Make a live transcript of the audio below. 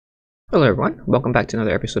Hello everyone, welcome back to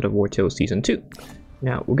another episode of Wartales Season 2.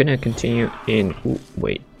 Now, we're gonna continue in... Ooh,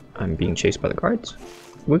 wait, I'm being chased by the guards.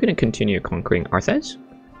 We're gonna continue conquering Wartales.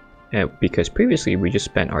 Because previously we just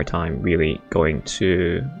spent our time really going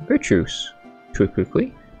to Virtues too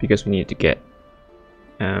quickly. Because we needed to get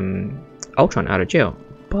Ultron out of jail.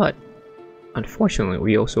 But, unfortunately,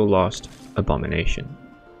 we also lost Abomination.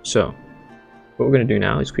 So, what we're gonna do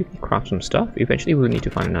now is quickly craft some stuff. Eventually we'll need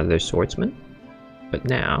to find another swordsman. But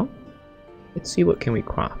now... let's see what can we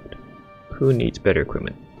craft. Who needs better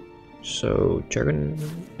equipment? So Juggernaut,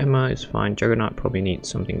 Emma is fine. Juggernaut probably needs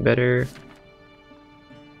something better.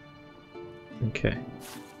 Okay.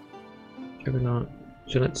 Juggernaut.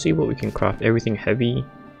 So let's see what we can craft. Everything heavy.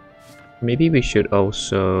 Maybe we should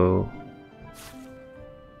also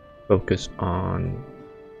focus on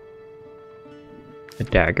a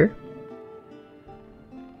dagger.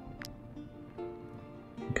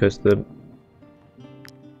 Because the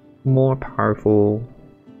more powerful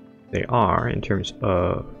they are in terms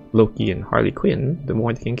of Loki and Harley Quinn, the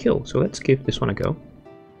more they can kill. So let's give this one a go.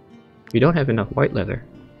 We don't have enough white leather.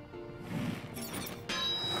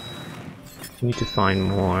 We need to find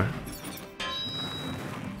more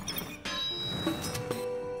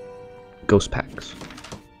ghost packs.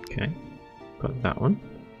 Okay, got that one.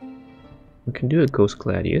 We can do a ghost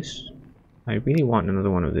gladius. I really want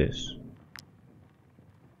another one of this.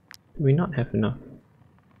 Do we not have enough?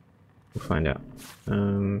 We'll find out.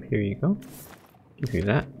 Here you go. Give you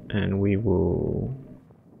that, and we will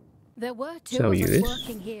There were two sell of you us this.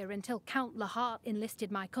 working here until Count Lahart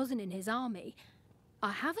enlisted my cousin in his army.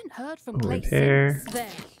 I haven't heard from Over Clay there. since.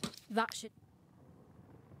 There. That should...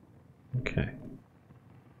 Okay.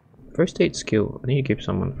 First aid skill. I need to give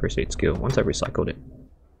someone first aid skill once I've recycled it.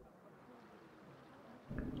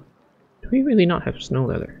 Do we really not have snow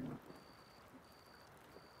leather?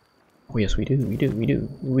 Oh yes, we do.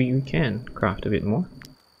 We can craft a bit more.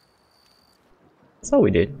 That's all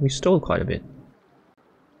we did. We stole quite a bit.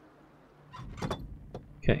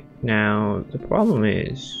 Okay, now the problem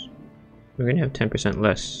is we're gonna have 10%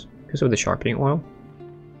 less because of the sharpening oil.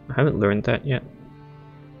 I haven't learned that yet.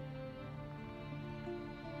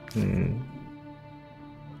 There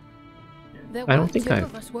I don't were think two I've...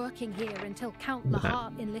 of us working here until Count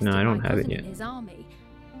Lahart enlisted No, I don't my have it cousin yet. in his army.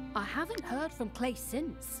 I haven't heard from Clay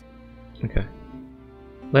since. Okay.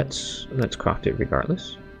 Let's craft it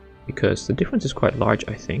regardless. Because the difference is quite large,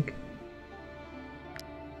 I think.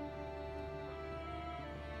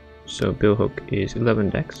 So Billhook is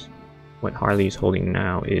 11 dex. What Harley is holding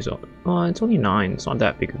now is... oh, it's only 9. It's not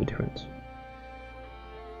that big of a difference.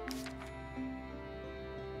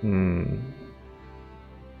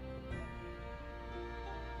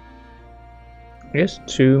 I guess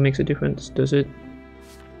 2 makes a difference, does it?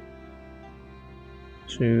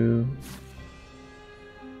 2...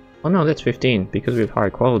 oh no, that's 15 because we have higher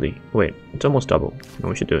quality. Wait, it's almost double. No,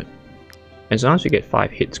 we should do it. As long as we get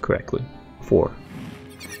 5 hits correctly. 4.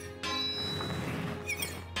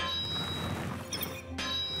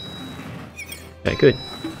 Okay, good.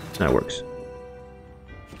 That works.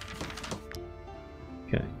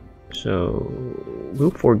 Okay, so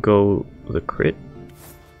we'll forego the crit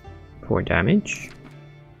for damage.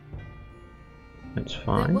 That's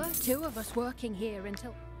fine. There were two of us working here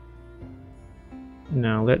until...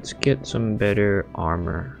 now let's get some better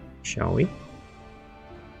armor, shall we?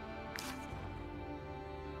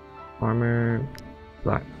 Armor,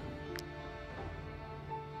 black.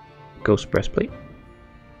 Ghost breastplate.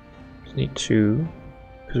 Just need 2,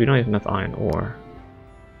 because we don't have enough iron ore.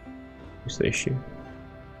 What's the issue?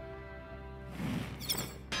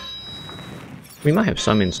 We might have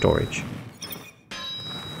some in storage.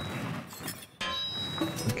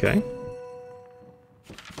 Okay.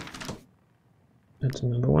 That's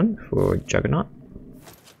another one for Juggernaut.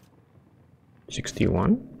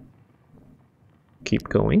 61. Keep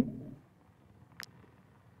going.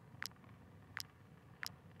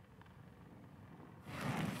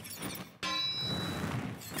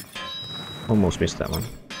 Almost missed that one.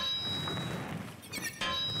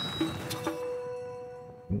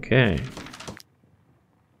 Okay.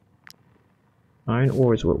 Iron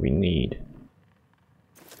ore is what we need.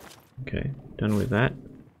 Okay, done with that.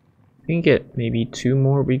 If we can get maybe 2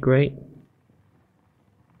 more, would be great.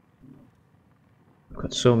 I've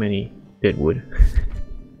got so many dead wood.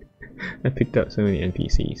 I picked up so many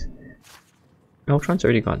NPCs. Ultron's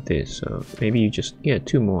already got this, so maybe you just... yeah,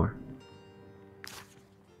 2 more.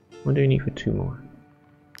 What do you need for 2 more?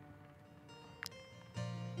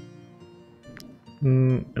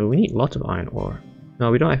 Oh, we need lots of iron ore. No,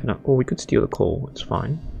 we don't have enough. Oh, we could steal the coal. It's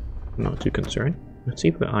fine. I'm not too concerned. Let's see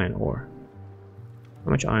if we got iron ore. How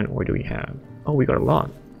much iron ore do we have? Oh, we got a lot.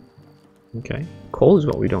 Okay. Coal is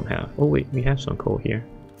what we don't have. Oh wait, we have some coal here.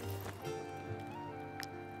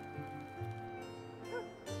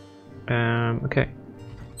 Okay.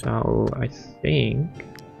 So I think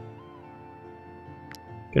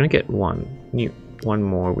gonna get one. Need one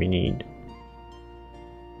more. We need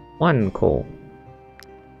one coal.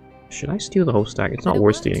 Should I steal the whole stack? It's not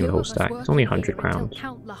worth stealing the whole stack. It's only 100 crowns.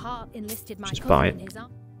 Just buy it.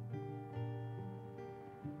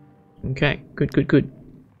 Okay, good.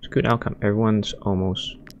 It's a good outcome. Everyone's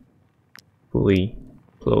almost fully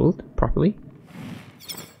clothed properly.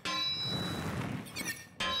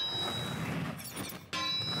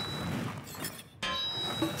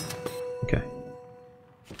 Okay.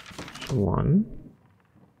 So one.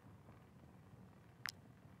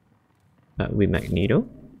 That will be Magneto.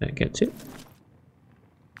 That gets it.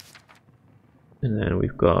 And then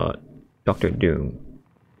we've got Dr. Doom.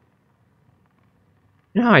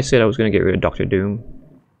 You know how I said I was going to get rid of Dr. Doom?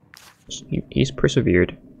 He's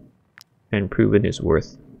persevered and proven his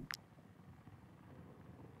worth.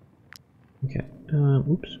 Okay,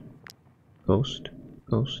 oops. Ghost,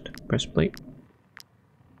 breastplate.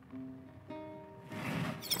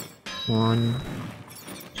 1,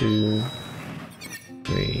 2,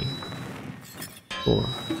 3, 4.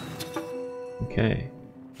 Okay.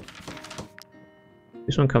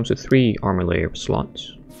 This one comes with 3 armor layer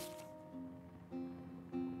slots.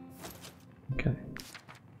 Okay.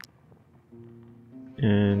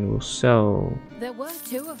 And we'll sell. There were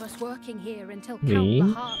 2 of us working here until Count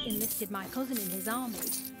Lahart enlisted my cousin in his army.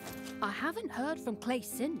 I haven't heard from Clay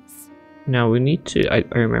since. Now we need to. I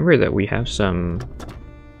remember that we have some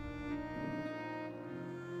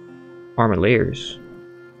armor layers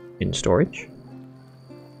in storage.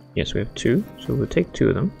 Yes, we have 2, so we'll take 2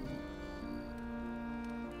 of them.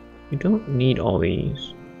 We don't need all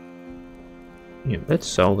these. Yeah, let's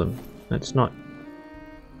sell them. That's not.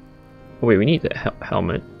 Oh wait, we need the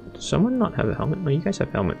helmet. Does someone not have a helmet? No, you guys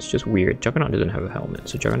have helmets. Just weird. Juggernaut doesn't have a helmet,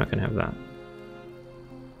 so Juggernaut can have that.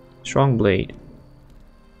 Strong blade.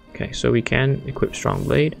 Okay, so we can equip strong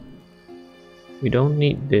blade. We don't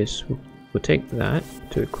need this. We'll take that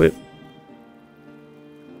to equip.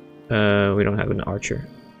 We don't have an archer.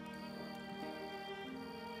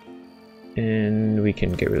 And we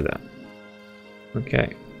can get rid of that.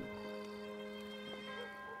 Okay.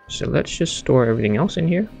 So let's just store everything else in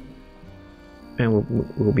here. And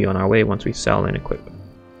we'll be on our way once we sell and equip.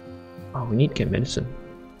 Oh, we need to get medicine.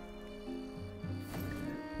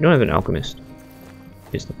 We don't have an alchemist,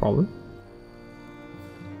 is the problem.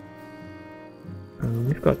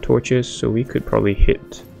 We've got torches, so we could probably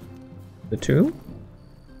hit the tomb.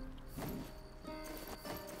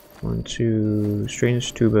 1, 2.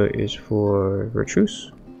 Strange tuba is for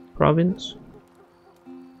Virtus province.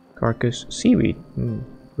 Carcass, seaweed.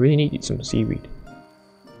 Really need some seaweed.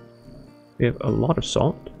 We have a lot of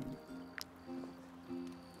salt.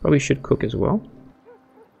 Probably should cook as well.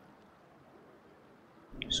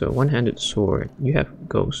 So one-handed sword. You have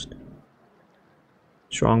ghost.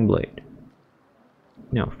 Strong blade.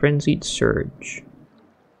 Now frenzied surge.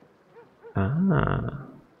 Ah,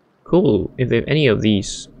 cool. If they have any of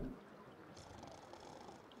these,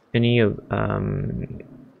 any of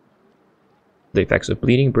the effects of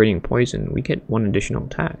bleeding, burning, poison, we get 1 additional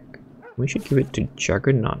attack. We should give it to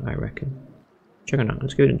Juggernaut, I reckon. Juggernaut,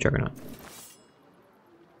 let's give it to Juggernaut.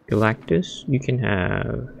 Galactus, you can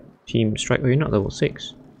have Team Strike. Oh, you're not level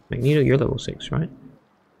 6. Magneto, you're level 6, right?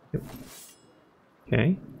 Yep.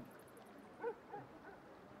 Okay.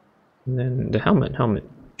 And then the helmet.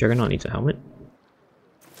 Juggernaut needs a helmet.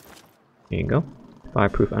 There you go.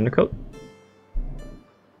 Fireproof undercoat.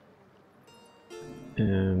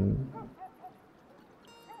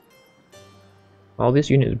 While this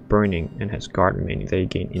unit is burning and has guard remaining, they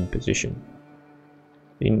gain in position.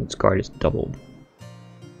 The unit's guard is doubled.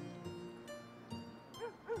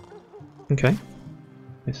 Okay.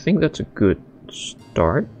 I think that's a good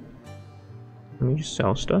start. Let me just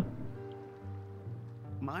sell stuff.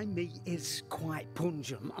 My meat is quite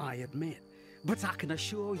pungent, I admit, but I can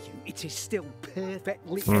assure you it is still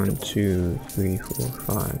perfectly 1, 2, 3, 4,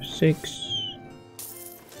 5, 6.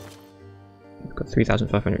 We've got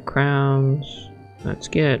 3,500 crowns. Let's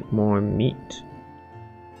get more meat.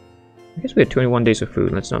 I guess we have 21 days of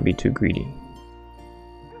food. Let's not be too greedy,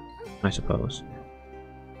 I suppose.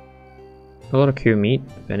 A lot of cured meat,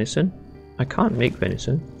 venison. I can't make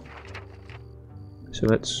venison, so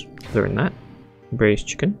let's learn that. Braised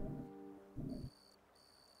chicken.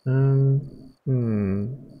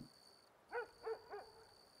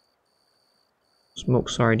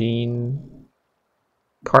 Smoked sardine.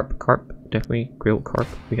 Carp, definitely grilled carp.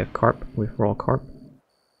 We have carp with raw carp.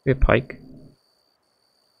 We have pike.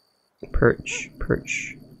 Perch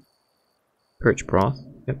broth.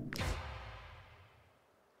 Yep.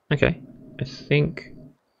 Okay, I think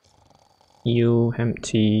eel,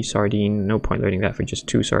 empty, sardine. No point loading that for just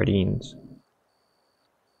 2 sardines.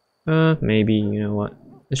 Maybe, you know what?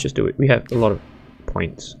 Let's just do it. We have a lot of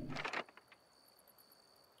points.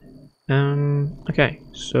 Okay,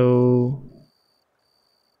 so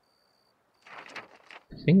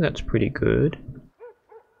I think that's pretty good.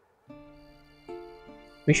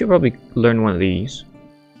 We should probably learn one of these.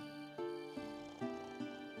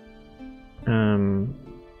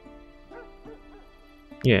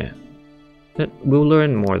 Yeah. We'll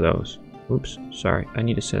learn more of those. Oops, sorry. I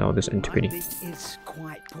need to set all this integrity.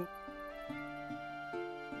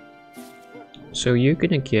 So you're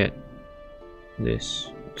gonna get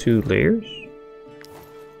this 2 layers.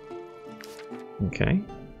 Okay.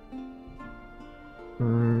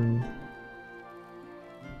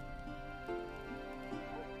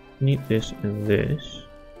 Need this and this.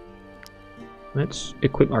 Let's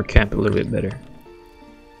equip our camp a little bit better.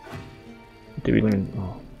 Do we learn?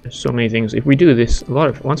 Oh, there's so many things. If we do this,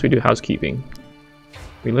 once we do housekeeping,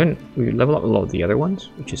 we level up a lot of the other ones,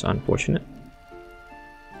 which is unfortunate.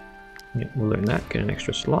 Yeah, we'll learn that. Get an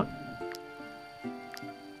extra slot.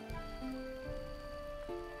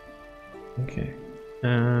 Okay.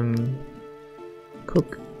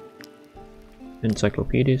 Cook.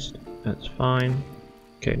 Encyclopedist. That's fine.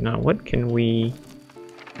 Okay, now what do we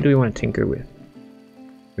want to tinker with?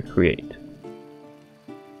 Or create?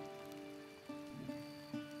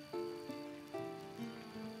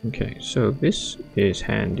 Okay, so this is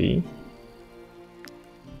handy.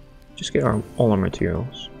 Just get all our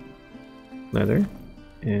materials. Leather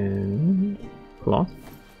and cloth.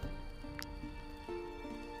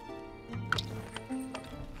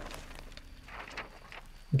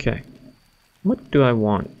 Okay, what do I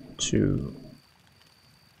want to...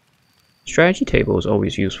 Strategy table is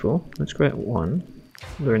always useful. Let's create one.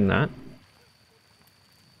 Learn that.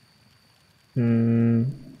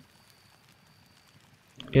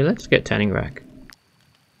 Yeah, let's get tanning rack.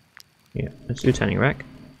 Yeah, let's do tanning rack.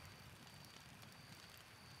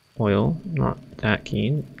 Oil, not that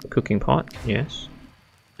keen. Cooking pot, yes.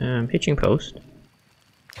 Hitching post.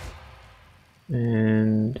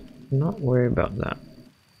 And not worry about that.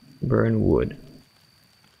 Burn wood.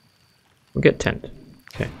 We'll get tent.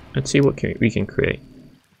 Okay, let's see what we can create.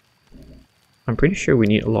 I'm pretty sure we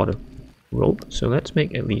need a lot of rope, so let's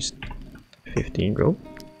make at least 15 rope.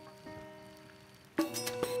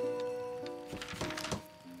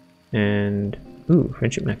 And, ooh,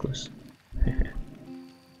 friendship necklace.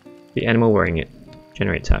 The animal wearing it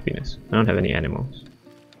generates happiness. I don't have any animals.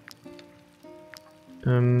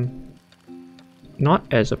 Not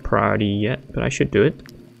as a priority yet, but I should do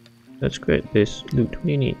it. Let's create this loot. What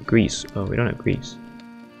do you need? Grease. Oh, we don't have grease.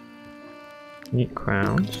 We need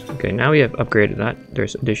crowns. Okay, now we have upgraded that.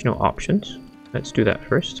 There's additional options. Let's do that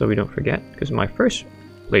first so we don't forget. Because in my first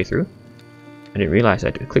playthrough, I didn't realize I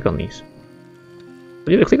had to click on these. I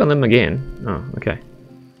need to click on them again. Oh, okay.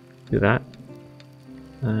 Do that.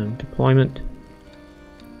 Deployment.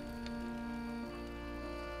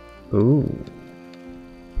 Ooh.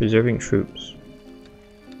 Preserving troops.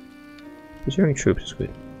 Preserving troops is good.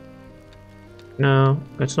 No,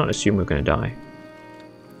 let's not assume we're gonna die.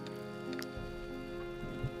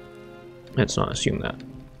 Let's not assume that.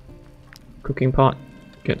 Cooking pot.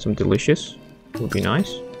 Get some delicious. Would be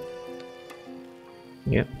nice.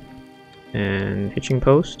 Yep. And hitching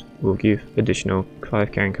post will give additional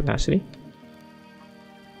 5 carrying capacity.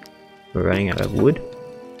 We're running out of wood.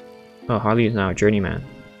 Oh, Harley is now a journeyman.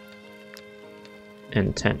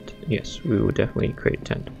 And tent. Yes, we will definitely create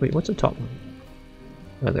tent. Wait, what's the top one?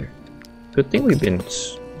 Leather. Good thing we've been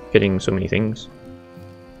getting so many things.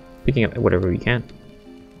 Picking up whatever we can.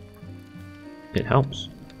 It helps.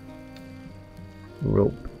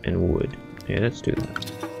 Rope and wood. Yeah, let's do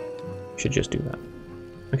that. Should just do that.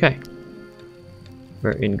 Okay.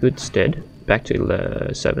 We're in good stead. Back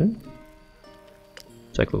to 7.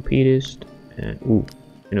 Encyclopedist. And ooh,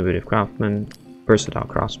 innovative craftsman. Versatile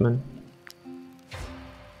craftsman.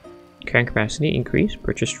 Carrying capacity increase.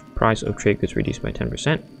 Purchase price of trade goods reduced by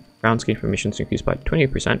 10%. Round skin for missions increased by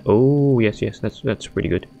 20%. Oh yes, yes, that's pretty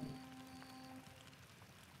good.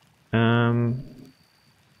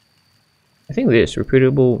 I think this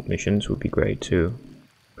reputable missions would be great too.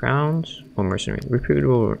 Crowns or mercenary?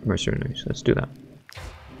 Reputable mercenaries. Let's do that.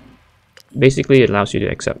 Basically, it allows you to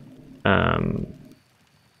accept one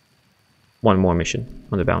more mission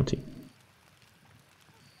on the bounty.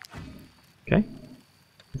 Okay,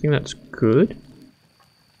 I think that's good.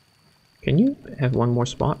 Can you have one more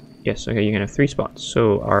spot? Yes. Okay, you can have 3 spots.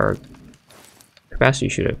 So our capacity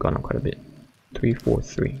should have gone up quite a bit.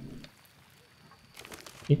 343.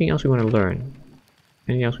 Anything else we want to learn?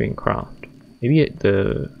 Anything else we can craft? Maybe at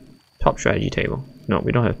the top strategy table. No,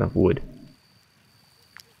 we don't have enough wood.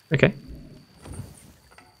 Okay.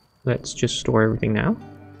 Let's just store everything now.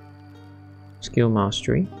 Skill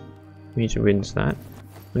mastery. We need to rinse that.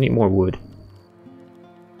 We need more wood.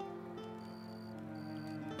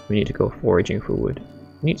 We need to go foraging for wood.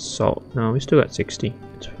 We need salt. No, we still got 60.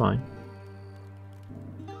 It's fine.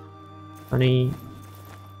 Honey.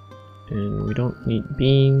 And we don't need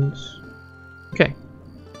beans. Okay.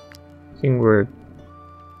 I think we're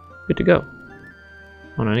good to go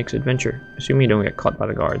on our next adventure. Assuming you don't get caught by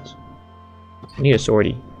the guards. I need a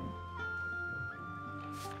swordie.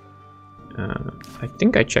 I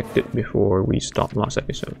think I checked it before we stopped last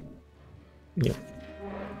episode. Yep.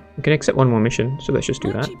 We can accept one more mission, so let's just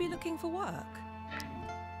do that. Won't you be looking for work?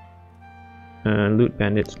 Loot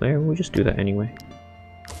bandits lair. We'll just do that anyway.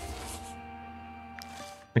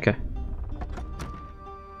 Okay.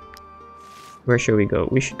 Where should we go?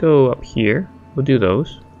 We should go up here. We'll do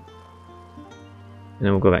those. And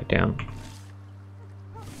then we'll go back down.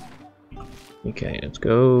 Okay, let's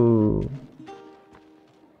go.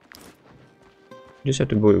 Just have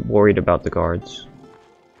to be worried about the guards.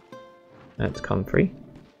 That's comfrey.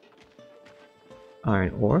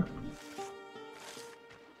 Iron ore.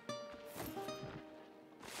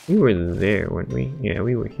 We were there, weren't we? Yeah,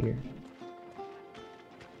 we were here.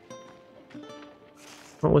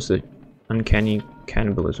 What was the uncanny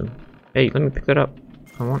cannibalism? Hey, let me pick that up.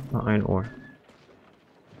 I want the iron ore.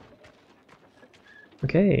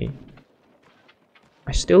 Okay.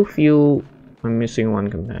 I still feel I'm missing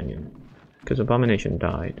one companion. Because Abomination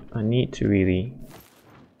died. I need to really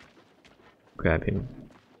grab him.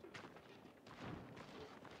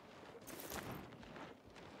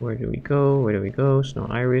 Where do we go? Where do we go? Snow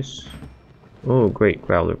Iris. Oh, great.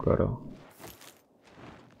 Growler Grotto.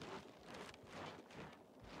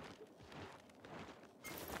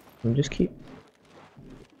 I'll just keep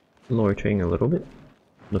loitering a little bit.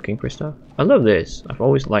 Looking for stuff. I love this. I've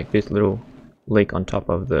always liked this little lake on top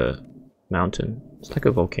of the mountain. It's like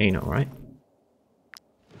a volcano, right?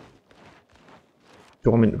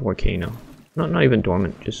 Dormant volcano. Not even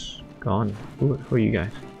dormant, just gone. Who are you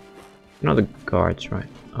guys? Not the guards, right?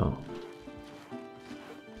 Oh.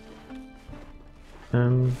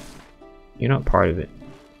 You're not part of it.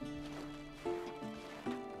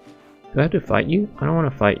 Do I have to fight you? I don't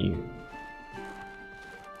want to fight you.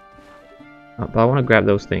 Oh, but I want to grab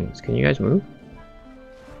those things. Can you guys move?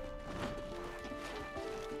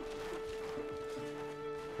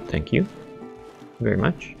 Thank you very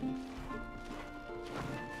much.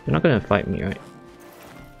 They're not gonna fight me, right?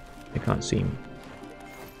 They can't see me.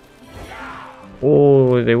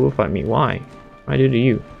 Oh, they will fight me. Why? What I do to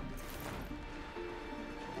you?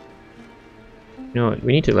 You know what?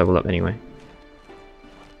 We need to level up anyway.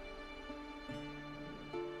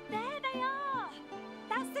 There they are!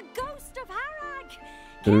 That's the ghost of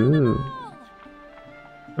Harag! Ooh.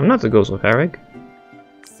 I'm not the ghost of Harag.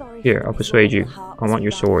 Here, I'll persuade you. I want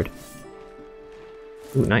your sword.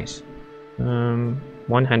 Ooh, nice.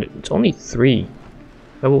 One-handed. It's only 3.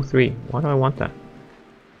 Level 3. Why do I want that?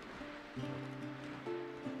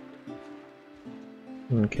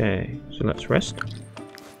 Okay, so let's rest.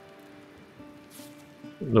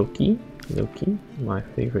 Loki, my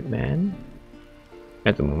favorite man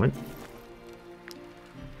at the moment.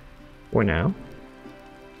 For now.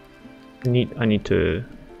 I need to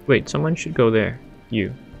wait, someone should go there.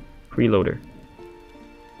 You. Freeloader.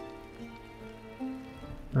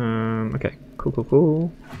 Okay.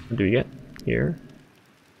 Cool. What do we get here?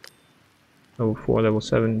 Level 4, level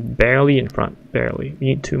 7. Barely in front. Barely. We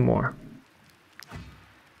need 2 more.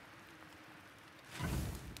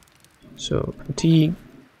 So, fatigue.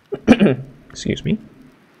 Excuse me.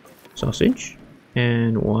 Sausage.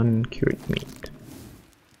 And 1 cured meat.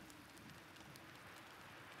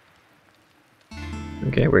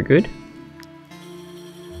 Okay, we're good.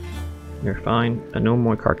 You're fine. No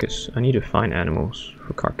more carcass. I need to find animals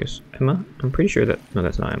for carcass. Emma? I'm pretty sure that... No,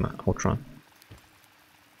 that's not Emma. Ultron.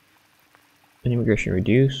 Immigration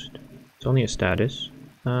reduced. It's only a status.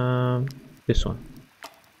 This one.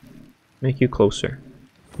 Make you closer.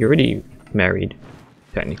 You're already married,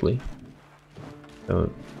 technically.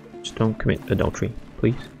 So, just don't commit adultery,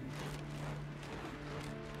 please.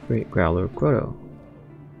 Great Growler Grotto.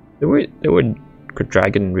 There were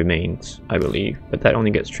dragon remains, I believe, but that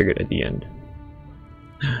only gets triggered at the end.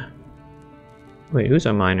 Wait, who's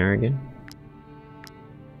a miner again?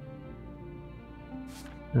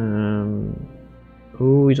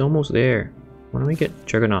 Oh, he's almost there. Why don't we get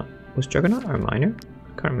Juggernaut? Was Juggernaut our miner?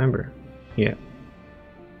 I can't remember. Yeah.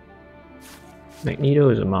 Magneto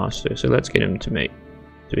is a master, so let's get him to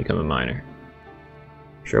become a miner.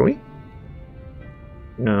 Shall we?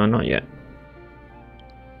 No, not yet.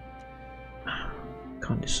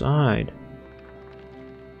 Can't decide.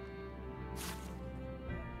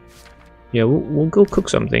 Yeah, we'll go cook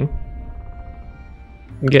something.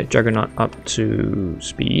 And get Juggernaut up to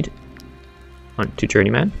speed. To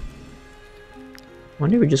Journeyman.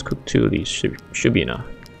 Wonder if we just cook 2 of these. Should be enough.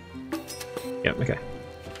 Yep, okay.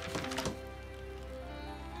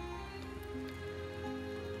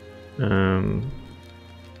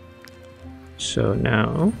 So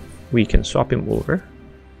now we can swap him over.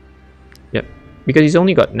 Yep, because he's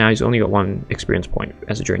only got 1 experience point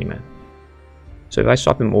as a journeyman. So if I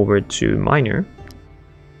swap him over to miner,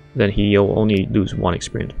 then he'll only lose 1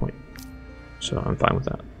 experience point. So I'm fine with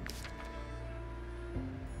that.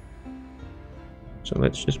 So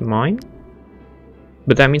let's just mine.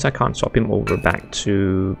 But that means I can't swap him over back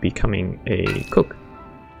to becoming a cook.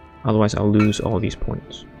 Otherwise I'll lose all these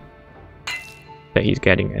points that he's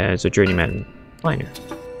getting as a journeyman miner.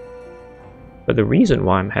 But the reason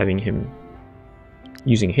why I'm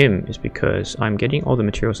using him is because I'm getting all the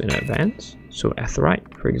materials in advance. So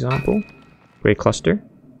Aetherite, for example, Grey Cluster,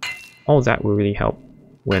 all that will really help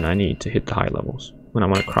when I need to hit the high levels, when I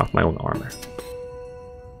want to craft my own armor.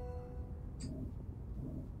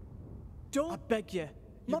 Don't, I beg you.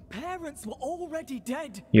 My parents were already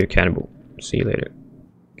dead. You're a cannibal. See you later.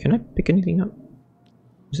 Can I pick anything up?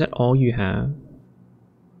 Is that all you have?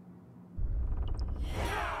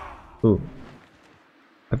 Ooh.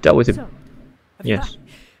 I've dealt with it. So, Yes.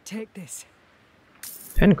 Take this.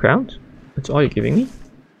 10 crowns? That's all you're giving me?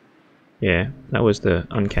 Yeah, that was the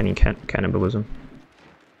uncanny cannibalism.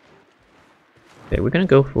 Okay, we're gonna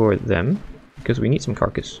go for them because we need some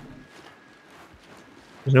carcass.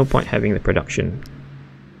 There's no point having the production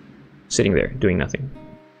sitting there doing nothing.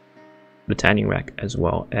 The tanning rack as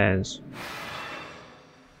well as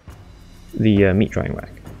the meat drying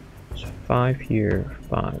rack. So 5 here,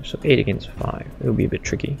 5. So 8 against 5. It'll be a bit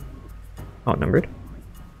tricky. Outnumbered.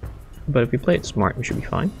 But if we play it smart, we should be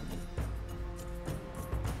fine.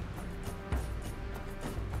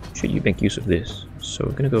 Should you make use of this? So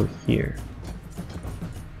we're gonna go here.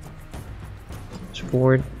 It's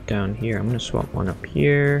 4 down here. I'm gonna swap 1 up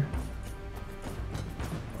here.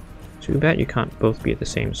 Too bad you can't both be at the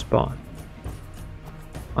same spot.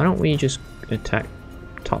 Why don't we just attack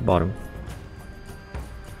top bottom?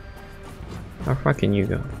 How far can you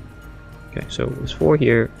go? Okay, so there's 4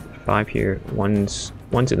 here, 5 here, one's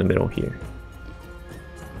in the middle here.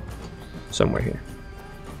 Somewhere here.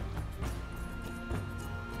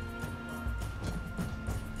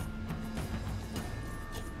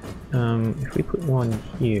 If we put 1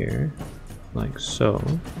 here, like so,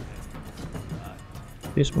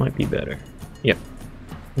 this might be better. Yep.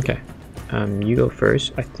 Okay. You go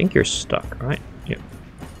first. I think you're stuck, right? Yep.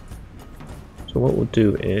 So what we'll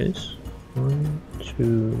do is 1,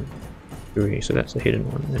 2, 3. So that's the hidden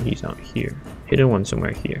one, and he's out here. Hidden one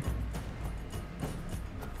somewhere here.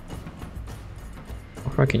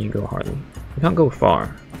 How far can you go, Harley? You can't go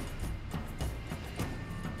far.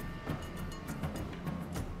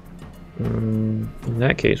 In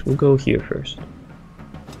that case, we'll go here first.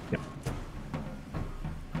 Yep.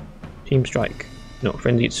 Team strike. No,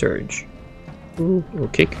 frenzied surge. Ooh, we'll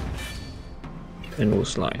kick. And we'll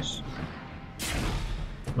slice.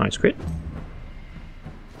 Nice crit.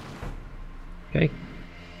 Okay.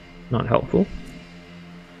 Not helpful.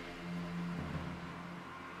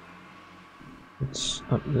 It's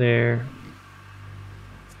up there.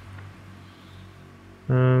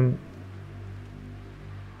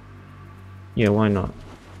 Yeah, why not?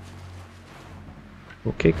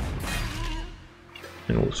 We'll kick.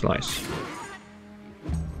 And we'll slice.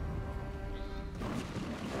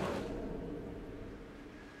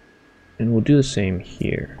 And we'll do the same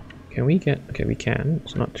here. Can we get... Okay, we can.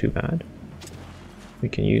 It's not too bad. We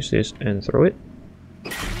can use this and throw it.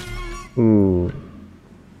 Ooh.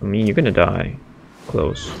 I mean, you're gonna die.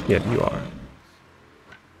 Close. Yep, you are.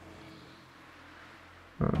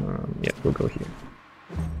 Yep, we'll go here.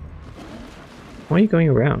 Why are you going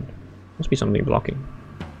around? Must be something blocking.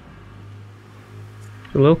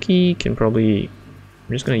 So Loki can probably...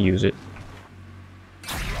 I'm just gonna use it.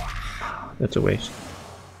 That's a waste.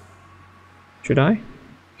 Should I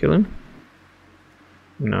kill him?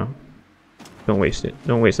 No. Don't waste it.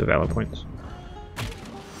 Don't waste the valor points.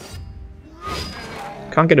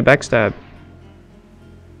 Can't get a backstab.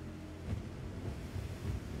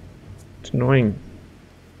 It's annoying.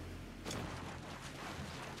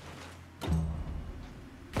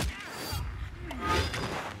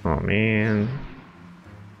 Oh man.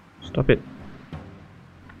 Stop it.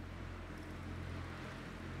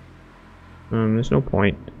 There's no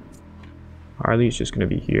point. Harley's just gonna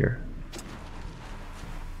be here.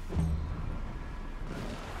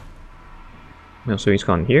 No, so he's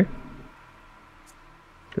gone here.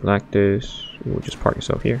 Galactus, we'll just park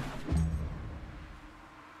yourself here.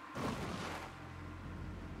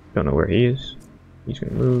 Don't know where he is. He's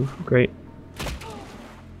gonna move. Great.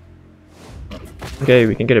 Okay,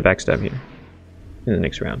 we can get a backstab here in the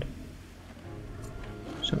next round.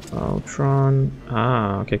 So Ultron.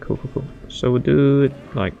 Ah, okay, cool. So we'll do it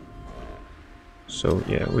like so.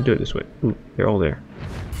 Yeah, we'll do it this way. Ooh, they're all there.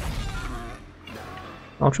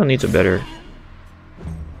 Ultron needs a better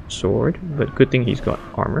sword, but good thing he's got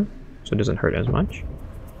armor, so it doesn't hurt as much.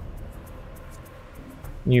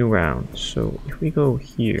 New round. So if we go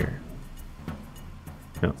here,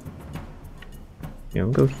 no, yeah,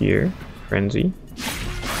 we'll go here. Frenzy.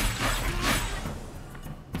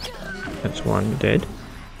 That's one dead.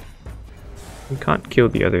 We can't kill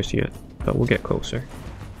the others yet, but we'll get closer.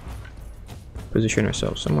 Position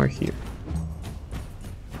ourselves somewhere here.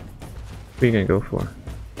 What are you gonna go for?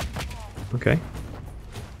 Okay.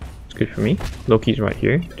 It's good for me. Loki's right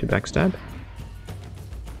here to backstab.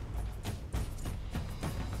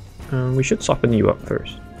 We should soften you up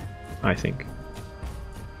first, I think.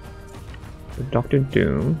 So Doctor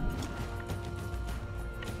Doom.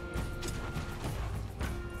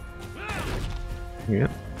 Yeah.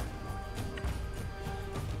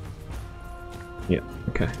 Yeah,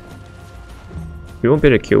 okay. We won't be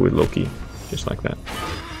able to kill with Loki, just like that.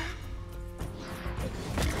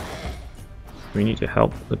 We need to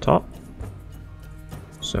help the top.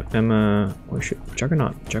 So Emma, or should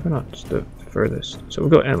Juggernaut? Juggernaut's the furthest. So we'll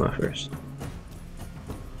go Emma first.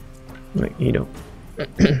 Magneto.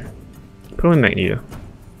 Put on Magneto.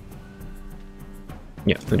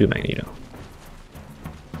 Yeah, we'll do Magneto.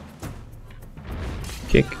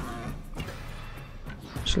 Kick.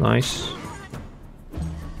 Slice.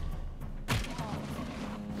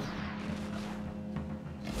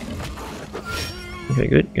 Okay,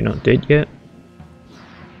 good. You're not dead yet.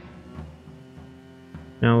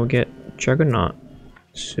 Now we'll get Juggernaut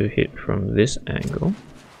to hit from this angle.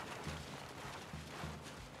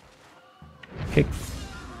 Kick.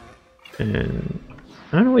 And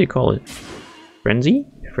I don't know what you call it. Frenzy?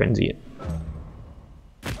 Frenzy it.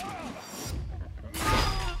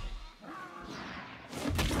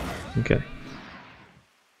 Okay.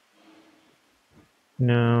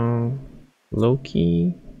 Now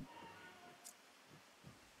Loki.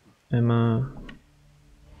 Emma.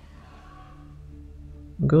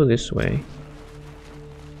 Go this way.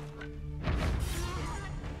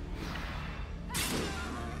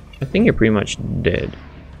 I think you're pretty much dead.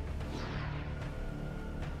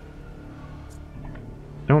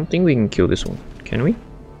 I don't think we can kill this one, can we?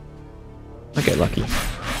 I'll get lucky.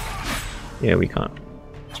 Yeah, we can't.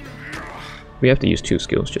 We have to use 2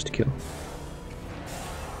 skills just to kill.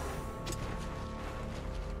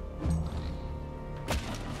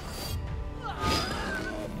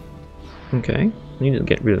 Okay, we need to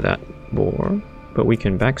get rid of that boar, but we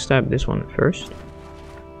can backstab this one first.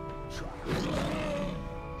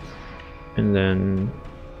 And then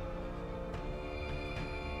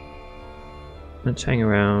let's hang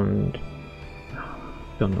around,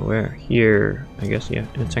 don't know where, here, I guess, yeah,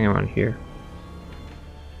 let's hang around here.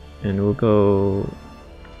 And we'll go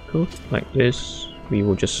like this, we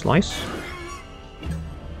will just slice.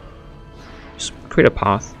 Just create a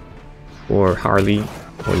path for Harley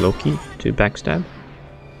or Loki to backstab.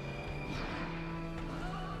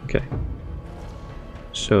 Okay.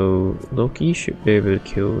 So Loki should be able to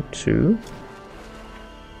kill 2.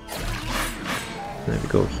 And then we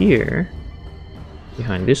go here,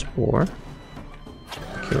 behind this boar,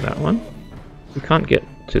 kill that one. We can't get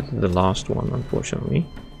to the last one, unfortunately.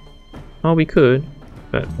 Oh, we could,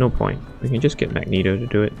 but no point. We can just get Magneto to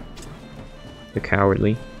do it. The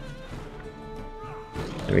cowardly.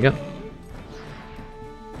 There we go.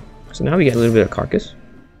 So now we get a little bit of carcass.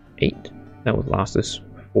 8. That would last us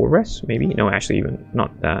 4 rests, maybe? No, actually, even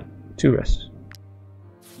not that. 2 rests.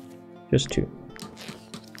 Just 2.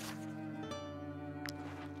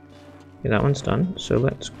 Okay, that one's done. So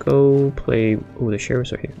let's go play. Oh, the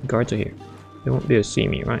sheriffs are here. The guards are here. They won't be able to see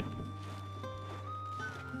me, right?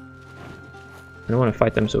 I don't want to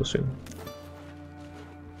fight them so soon.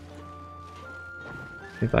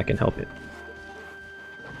 If I can help it.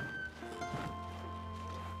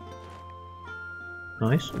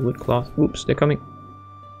 Nice, wood cloth. Oops, they're coming.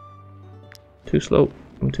 Too slow.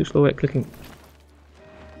 I'm too slow at clicking.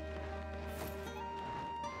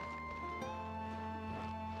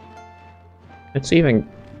 Let's see if I can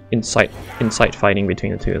incite fighting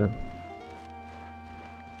between the two of them.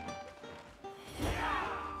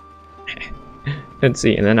 Let's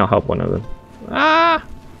see, and then I'll help one of them. Ah!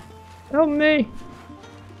 Help me!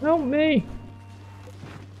 Help me!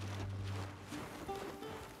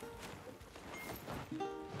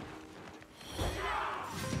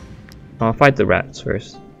 I'll fight the rats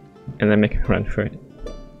first, and then make a run for it.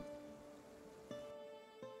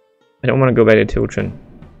 I don't want to go back to Ultron.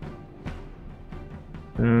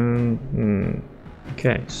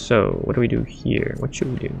 Okay, so what do we do here? What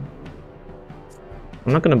should we do?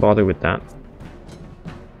 I'm not going to bother with that.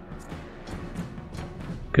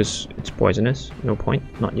 Because it's poisonous. No point.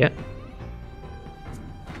 Not yet.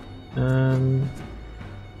 Yeah,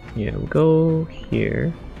 we'll go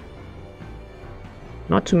here.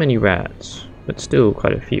 Not too many rats, but still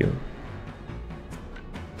quite a few.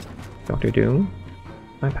 Dr. Doom,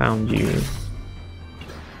 I pound you.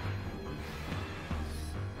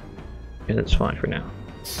 And that's fine for now.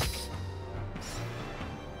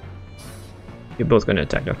 You're both going to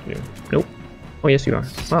attack Dr. Doom. Nope. Oh, yes, you are.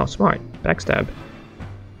 Wow, smart. Backstab.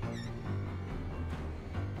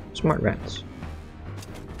 Smart rats.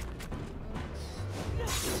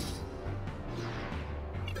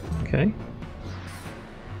 Okay.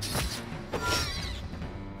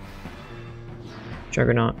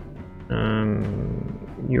 Juggernaut.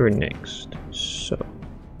 You're next. So.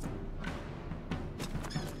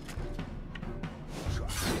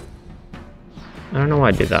 I don't know why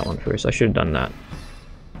I did that one first. I should have done that.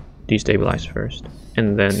 Destabilize first.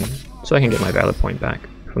 And then, so I can get my valor point back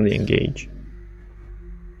from the engage.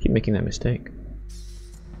 Keep making that mistake.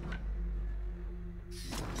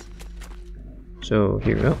 So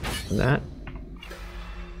here we go. That.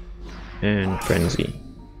 And frenzy.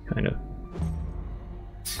 Kind of.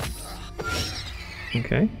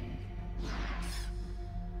 Okay.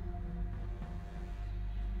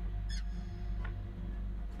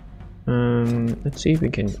 Let's see if we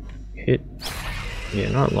can hit. Yeah,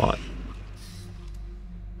 not a lot.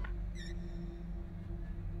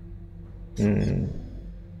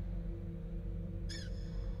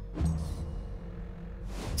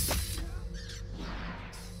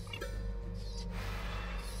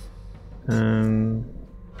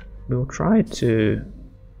 We'll try to.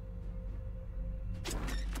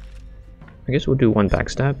 I guess we'll do one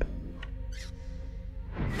backstab.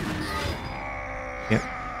 Yep.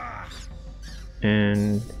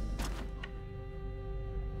 And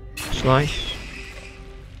slice.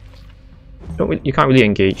 You can't really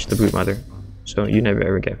engage the Brute Mother, so you never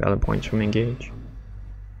ever get valor points from engage.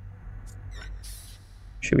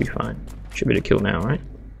 Should be fine. Should be the kill now, right?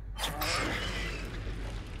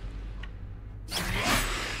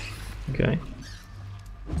 Okay.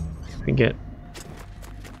 We get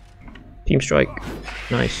Team Strike.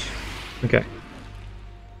 Nice. Okay.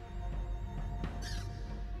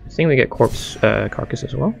 I think we get corpse carcass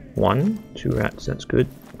as well. 1, 2 rats, that's good.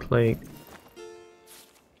 Plague.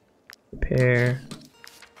 Repair.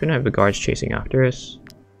 We're gonna have the guards chasing after us.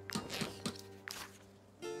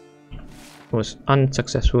 Was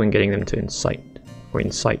unsuccessful in getting them to incite. Or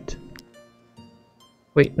incite.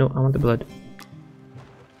 Wait, no, I want the blood.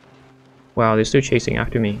 Wow, they're still chasing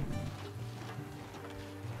after me.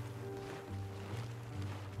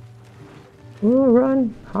 Oh,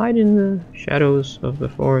 run! Hide in the shadows of the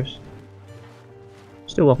forest.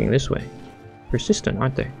 Still walking this way. Persistent,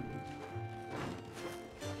 aren't they?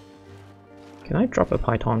 Can I drop a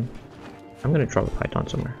python? I'm gonna drop a python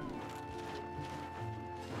somewhere.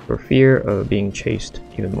 For fear of being chased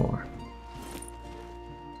even more.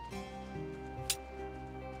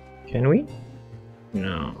 Can we?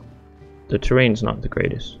 No. The terrain's not the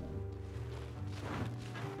greatest.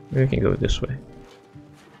 Maybe we can go this way.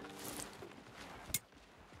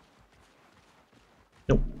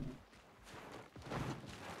 Nope.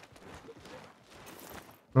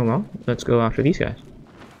 Oh well, let's go after these guys.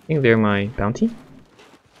 I think they're my bounty.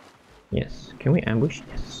 Yes. Can we ambush?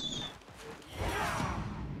 Yes.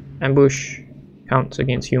 Ambush counts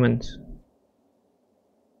against humans.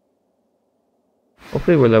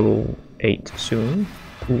 Hopefully we're level 8 soon.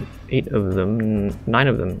 Ooh, 8 of them, 9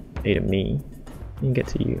 of them ate at me. I can get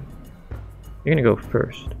to you. You're gonna go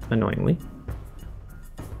first, annoyingly.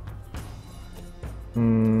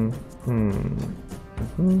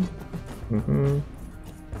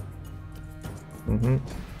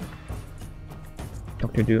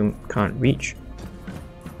 Dr. Doom can't reach.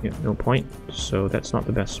 Yeah, no point, so that's not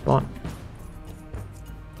the best spot.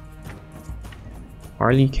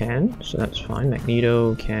 Harley can, so that's fine.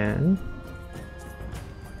 Magneto can.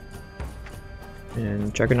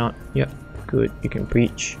 And Juggernaut, yep, good, you can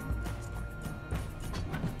breach.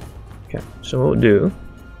 Okay, so what we'll do,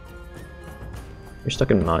 you're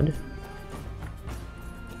stuck in mud.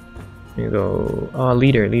 You go,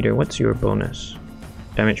 leader, what's your bonus?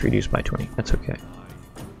 Damage reduced by 20. That's okay.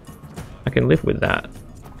 I can live with that.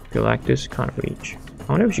 Galactus can't reach.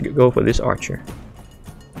 I wonder if we should go for this archer.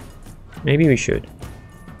 Maybe we should.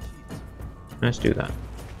 Let's do that.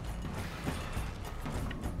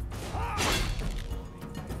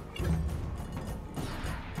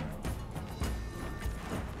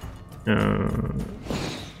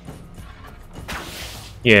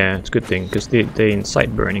 Yeah, it's a good thing, because they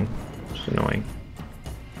incite burning. It's annoying.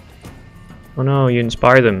 Oh no, you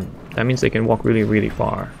inspire them. That means they can walk really, really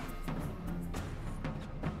far.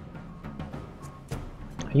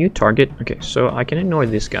 Are you target? Okay, so I can ignore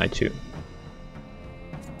this guy too.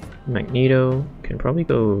 Magneto can probably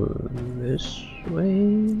go this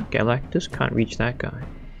way. Galactus can't reach that guy.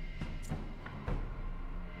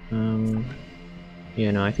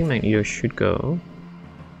 Yeah, no, I think Magneto should go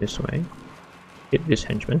this way. Hit this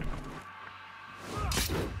henchman.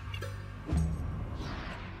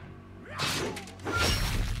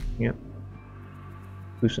 Yep.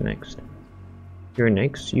 Who's next? You're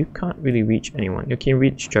next. You can't really reach anyone. You can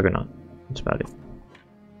reach Juggernaut. That's about it.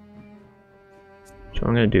 So what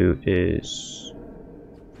I'm gonna do is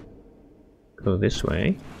go this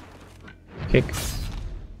way. Kick.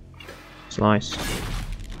 Slice.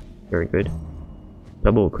 Very good.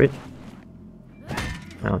 Double crit.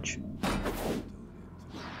 Ouch.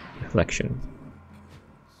 Reflection.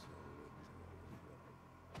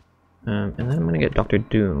 And then I'm gonna get Dr.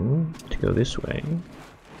 Doom to go this way.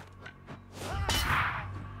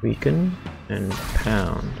 Weaken and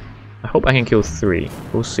pound. I hope I can kill 3.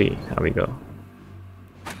 We'll see how we go.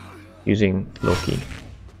 Using Loki.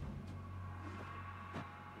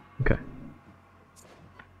 Okay.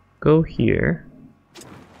 Go here.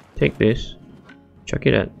 Take this. Chuck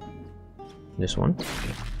it at this one.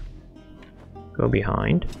 Go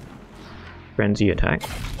behind. Frenzy attack.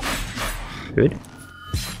 Good.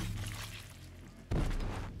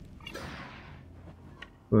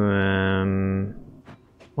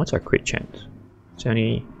 What's our crit chance?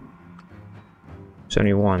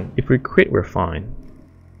 71. If we crit, we're fine.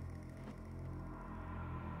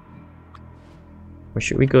 Or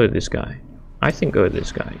should we go to this guy? I think go to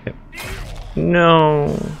this guy. Yep. No.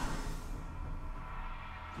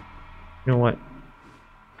 You know what?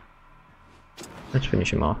 Let's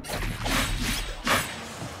finish him off.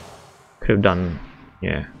 Could have done...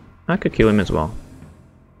 yeah. I could kill him as well.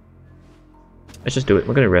 Let's just do it.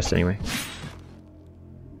 We're gonna rest anyway.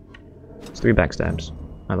 It's 3 backstabs.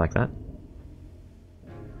 I like that.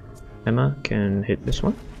 Emma can hit this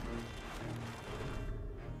one.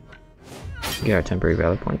 Get our temporary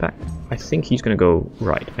valor point back. I think he's gonna go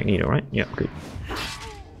right. Magneto, right? Yeah, good.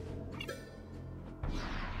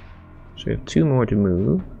 So we have 2 more to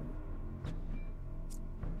move.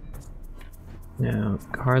 Now,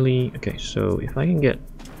 Harley... okay, so if I can get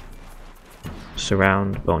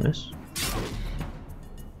surround bonus.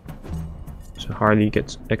 So Harley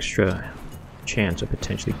gets extra chance of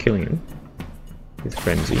potentially killing him with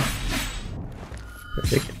Frenzy.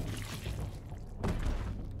 Perfect.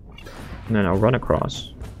 And then I'll run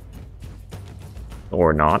across.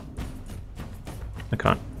 Or not. I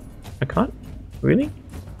can't. I can't? Really?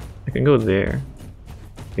 I can go there.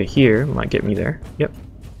 Okay, here might get me there. Yep.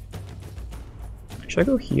 Should I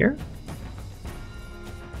go here?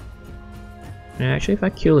 And actually, if I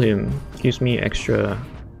kill him, it gives me extra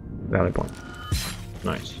valor point.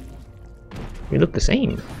 Nice. We look the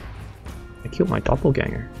same. I killed my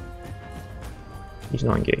doppelganger. He's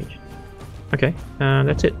not engaged. Okay,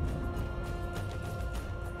 that's it.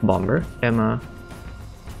 Bomber. Emma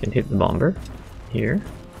can hit the bomber here.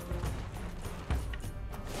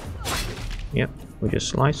 Yep, we just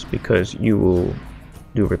slice because you will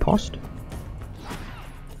do riposte.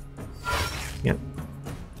 Yep.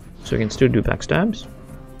 So we can still do backstabs.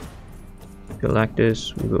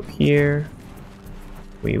 Galactus, we go here.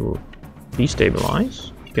 We will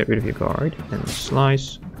destabilize, get rid of your guard, and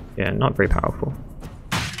slice. Yeah, not very powerful.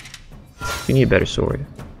 You need a better sword.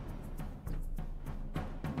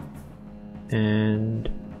 And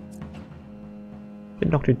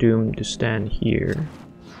get Dr. Doom to stand here.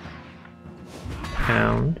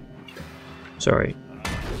 Pound. Sorry.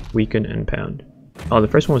 Weaken and pound. Oh, the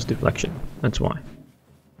first one was deflection. That's why.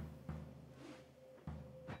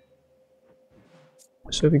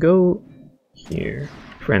 So if we go here,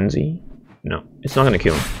 Frenzy. No, it's not gonna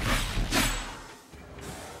kill him.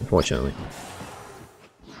 Unfortunately.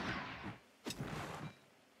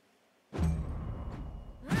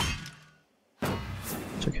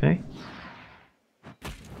 It's okay.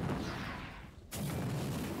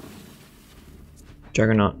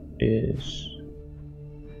 Juggernaut is...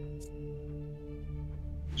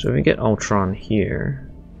 so if we get Ultron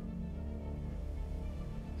here,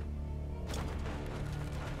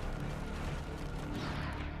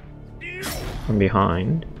 from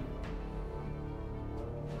behind.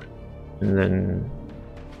 And then...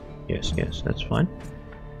 Yes, that's fine.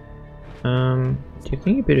 Do you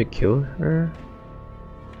think you better kill her,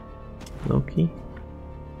 Loki?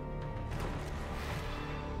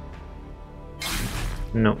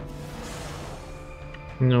 No.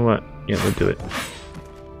 You know what? Yeah, we'll do it.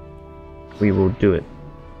 We will do it.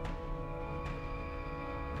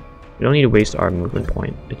 We don't need to waste our movement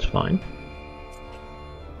point. It's fine.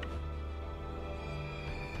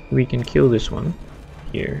 We can kill this one.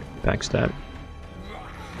 Here. Backstab.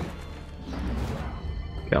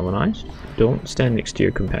 Galvanized. Don't stand next to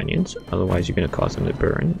your companions, otherwise you're going to cause them to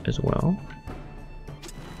burn as well.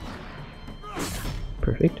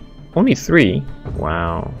 Perfect. Only 3?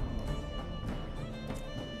 Wow.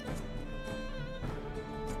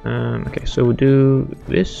 Okay, so we'll do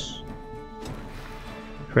this.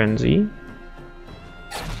 Frenzy.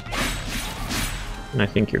 And I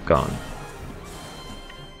think you're gone.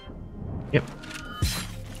 Yep.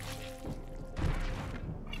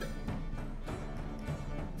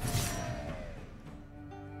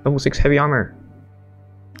 Level 6 heavy armor.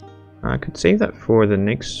 I could save that for the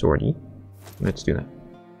next sortie. Let's do that.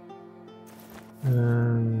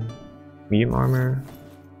 Medium armor.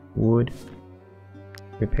 Wood.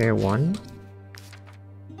 Repair 1.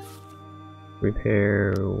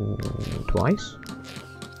 Repair twice.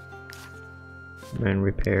 And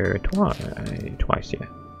repair twice, yeah.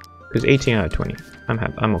 Because 18 out of 20.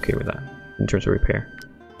 I'm okay with that in terms of repair.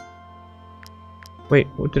 Wait,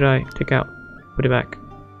 what did I take out? Put it back.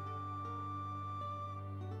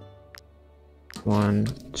 1,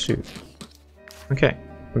 2. Okay,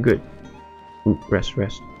 we're good. Ooh, rest.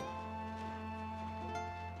 Did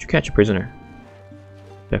you catch a prisoner?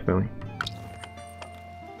 Definitely.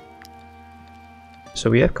 So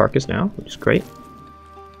we have carcass now, which is great.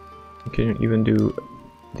 We can even do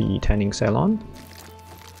the tanning salon.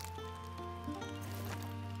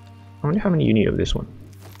 I wonder how many you need of this one.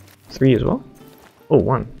 3 as well? Oh,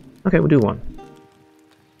 1. Okay, we'll do 1.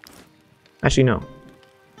 Actually, no.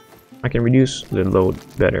 I can reduce the load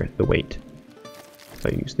better, the weight. If I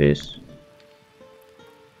use this.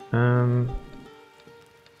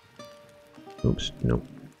 Oops, nope.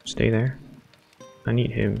 Stay there. I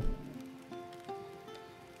need him.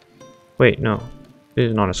 Wait, no. This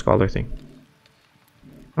is not a scholar thing.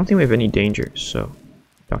 I don't think we have any danger, so...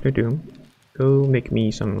 Dr. Doom, go make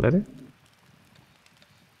me some leather.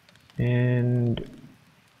 And...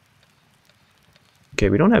 Okay,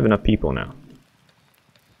 we don't have enough people now.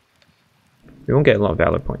 We won't get a lot of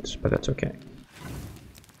valor points, but that's okay.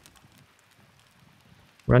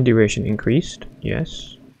 Run duration increased,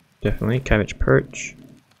 yes. Definitely. Cabbage perch.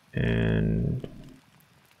 And...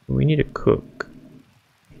 we need to cook.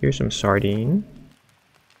 Here's some sardine.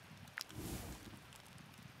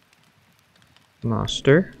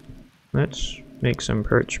 Master. Let's make some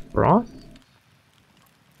perch broth.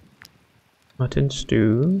 Mutton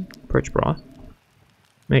stew. Perch broth.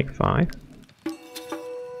 Make 5.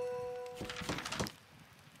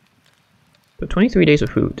 But 23 days of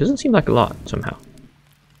food doesn't seem like a lot somehow.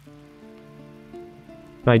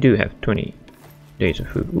 But I do have 20 days of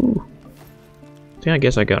food. Ooh. I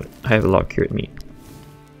guess I have a lot of cured meat.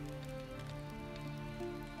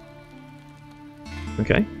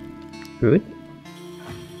 Okay. Good.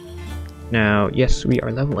 Now, yes, we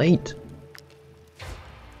are level 8.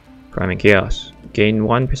 Crime and Chaos. Gain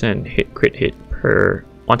 1% crit hit per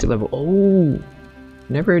wanted level. Oh!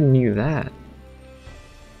 Never knew that.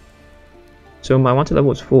 So my wanted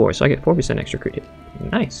level is 4, so I get 4% extra crit hit.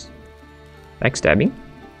 Nice. Backstabbing.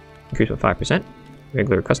 Increase by 5%.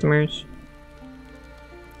 Regular customers.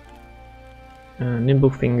 Nimble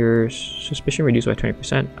fingers. Suspicion reduced by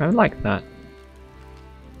 20%. I like that.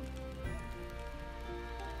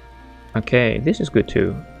 Okay, this is good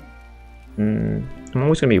too. I'm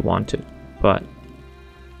always gonna be wanted, but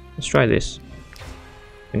let's try this.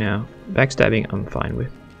 For now, backstabbing I'm fine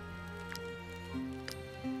with.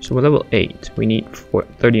 So we're level 8. We need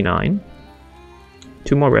 39.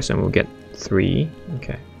 2 more rests and we'll get 3.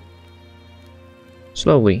 Okay.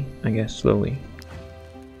 Slowly, I guess, slowly.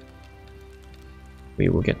 We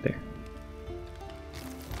will get there.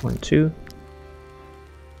 1, 2.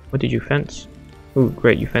 What did you fence? Ooh,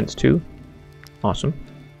 great, you fenced 2. Awesome.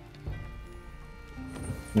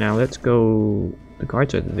 Now let's go... The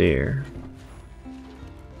guards are there.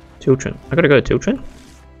 Ultron. I gotta go to Ultron?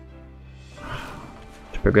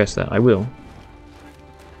 To progress that, I will.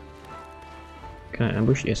 Can I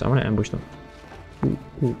ambush? Yes, I want to ambush them.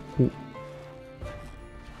 Ooh.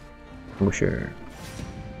 Ambusher.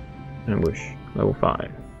 Ambush. Level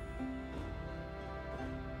 5.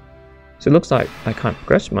 So it looks like I can't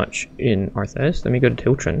progress much in Wartales. Let me go to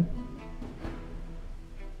Ultron.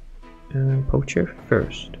 Poacher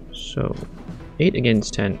first. So 8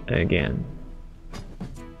 against 10 again.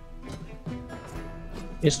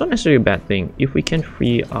 It's not necessarily a bad thing if we can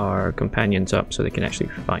free our companions up so they can actually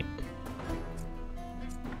fight.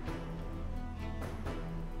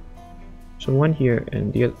 So one here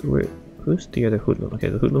and the other. Who's the other hoodlum? Okay,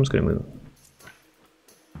 the hoodlum's gonna move.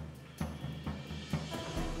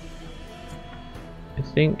 I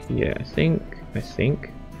think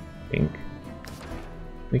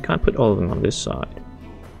we can't put all of them on this side.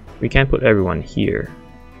 We can't put everyone here.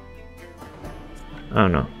 I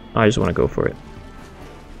don't know. I just want to go for it.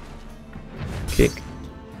 Kick.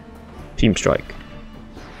 Team strike.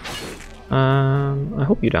 I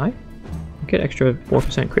hope you die. Get extra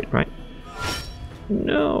 4% crit, right?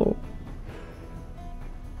 No.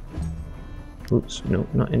 Oops, no,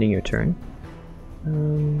 not ending your turn.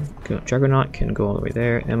 Juggernaut can go all the way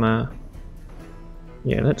there. Emma.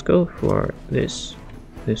 Yeah, let's go for this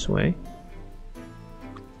way.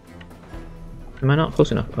 Am I not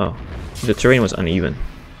close enough? Oh, the terrain was uneven.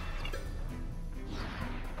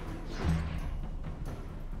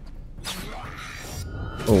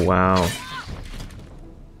 Oh wow,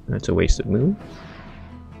 that's a wasted move.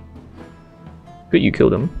 Good, you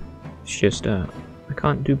killed him. It's just I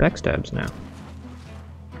can't do backstabs now.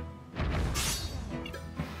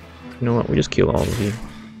 You know what? We just kill all of you.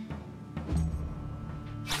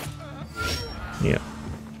 Yeah.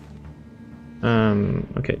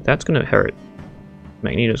 Okay, that's gonna hurt.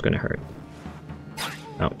 Magneto's gonna hurt.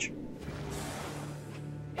 Ouch.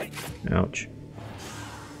 Ouch.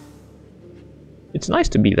 It's nice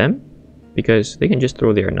to be them, because they can just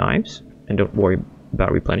throw their knives and don't worry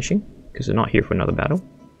about replenishing, because they're not here for another battle.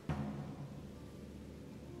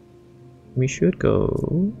 We should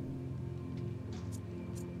go...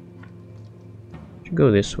 go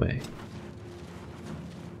this way.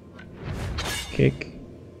 Kick.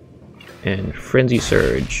 And Frenzy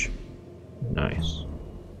Surge. Nice.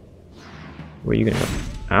 Where are you gonna go?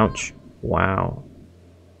 Ouch. Wow.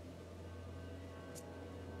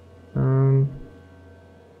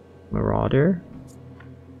 Marauder.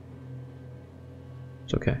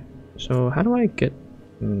 It's okay. So how do I get...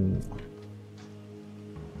 You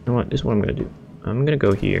know what? This is what I'm gonna do. I'm gonna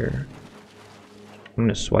go here. I'm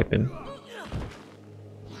gonna swipe him.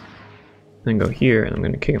 Then go here, and I'm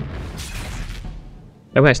gonna kick him.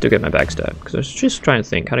 That way I still get my backstab, because I was just trying to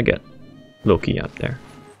think how to get Loki up there.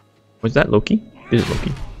 Was that Loki? This is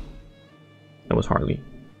Loki. That was Harley.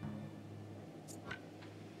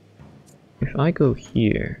 If I go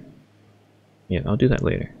here... yeah, I'll do that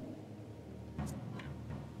later.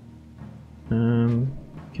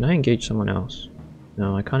 Can I engage someone else?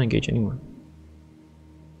 No, I can't engage anyone.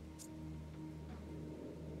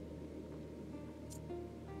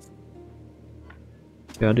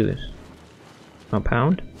 Okay, I'll do this. I'll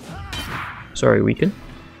pound. Sorry, weaken.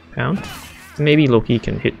 Pound. Maybe Loki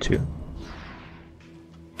can hit too.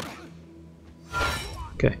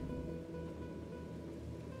 Okay.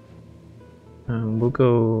 We'll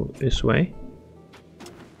go this way.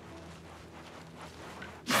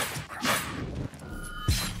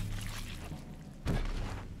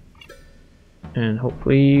 And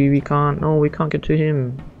hopefully we can't... no, we can't get to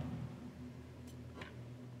him.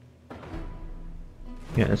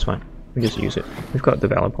 Yeah, that's fine. We just use it. We've got the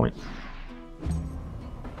valor point.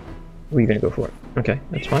 We're gonna go for it. Okay,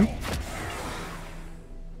 that's fine.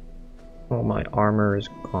 Oh, my armor is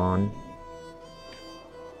gone.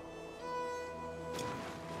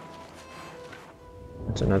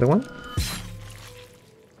 That's another one.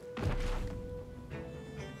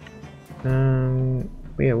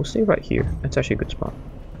 Yeah, we'll stay right here. That's actually a good spot.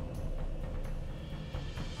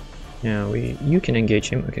 Now you can engage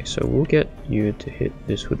him. Okay, so we'll get you to hit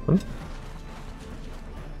this hoodlum.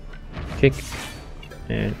 Kick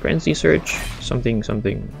and frenzy surge. Something.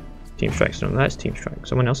 Team strikes. No, that's team strike.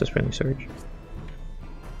 Someone else has friendly surge.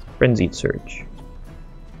 Frenzied surge.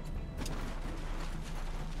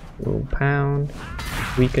 We'll pound,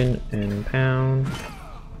 weaken, and pound,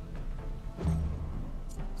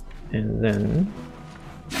 and then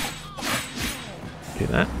do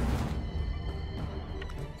that.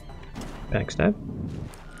 Backstab.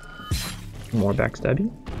 More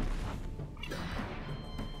backstabbing.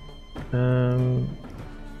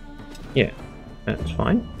 Yeah, that's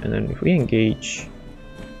fine. And then if we engage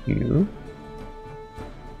you,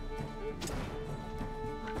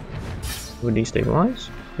 we'll destabilize.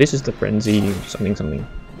 This is the frenzy something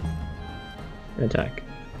attack.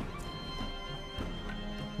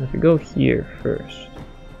 If we go here first.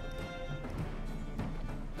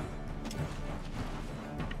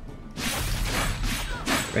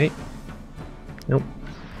 right? Nope.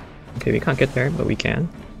 Okay, we can't get there, but we can.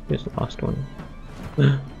 Here's the last one.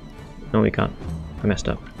 No, we can't. I messed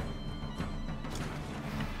up.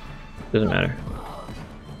 Doesn't matter.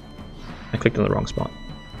 I clicked on the wrong spot.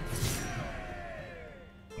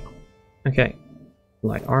 Okay.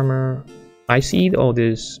 Light armor. I see all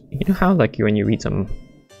this. You know how, like, when you read some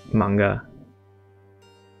manga,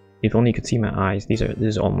 if only you could see my eyes. This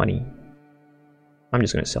is all money. I'm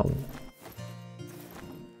just gonna sell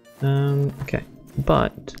them. Okay.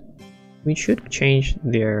 But we should change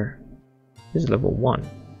their. This is level 1.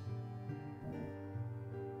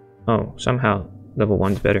 Oh, somehow level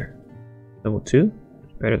 1's better. Level 2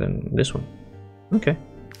 is better than this one. Okay.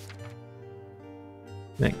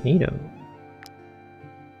 Magneto.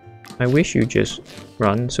 I wish you just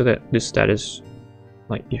run so that this status,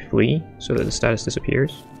 like, you flee so that the status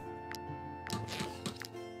disappears.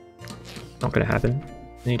 Not gonna happen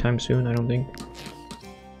anytime soon, I don't think.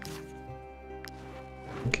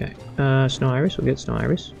 Okay. Snow Iris, we'll get Snow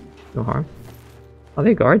Iris. No harm. Are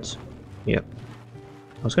they guards? Yep.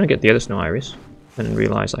 I was gonna get the other Snow Iris, and then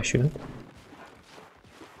realized I shouldn't.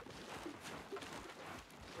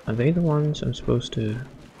 Are they the ones I'm supposed to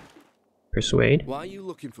persuade? Why are you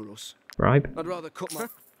looking for us? Bribe? I'd rather cut my...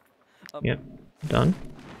 Yep. Done.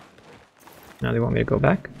 Now they want me to go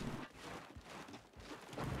back.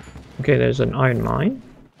 Okay, there's an iron mine.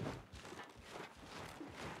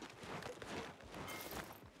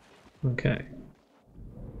 Okay.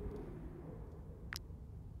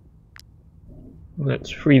 Let's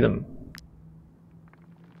free them.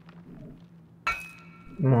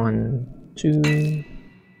 1, 2,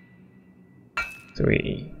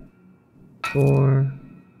 3, 4,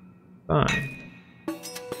 5.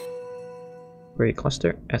 Gray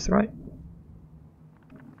cluster, Etherite.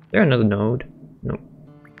 There another node? No.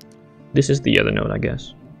 This is the other node, I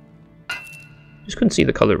guess. Just couldn't see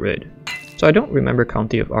the color red. So I don't remember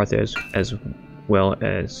County of Arthas as well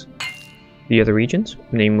as the other regions.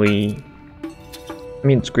 Namely, I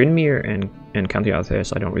mean, it's Grinmere and County of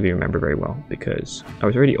Arthas I don't really remember very well because I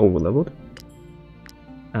was already over-leveled.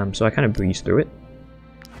 So I kind of breezed through it.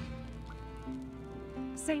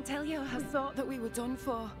 Saint Elia has thought that we were done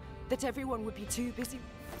for, that everyone would be too busy.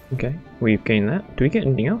 Okay, we've gained that. Do we get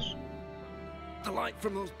anything else? The light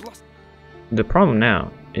from those blast... The problem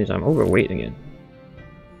now is I'm overweight again.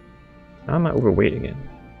 How am I overweight again?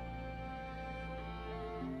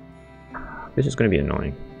 This is going to be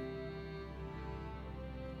annoying.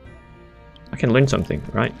 I can learn something,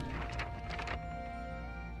 right?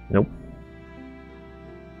 Nope.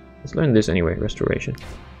 Let's learn this anyway, restoration.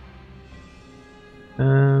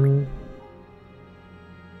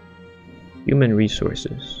 Human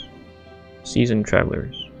resources. Seasoned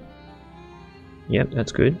travelers. Yep,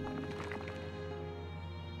 that's good.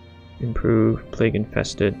 Improve plague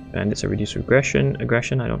infested. Bandits are reduced aggression.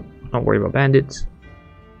 I'm not worried about bandits.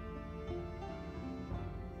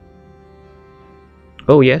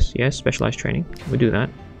 Oh yes, specialized training. We do that.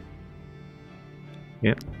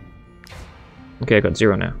 Yep. Okay, I got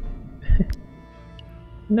 0 now.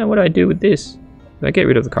 Now what do I do with this? Do I get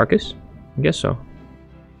rid of the carcass? I guess so.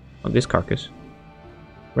 Oh, this carcass.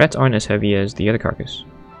 Rats aren't as heavy as the other carcass.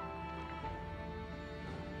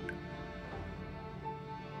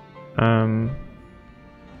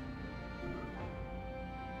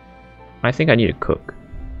 I think I need to cook.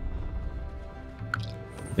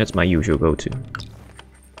 That's my usual go-to.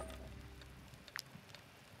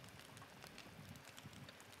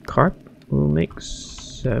 Carp will make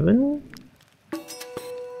 7.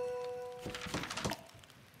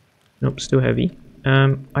 Nope, still heavy.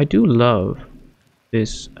 I do love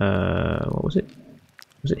this, what was it?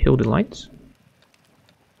 Was it Hill Delights?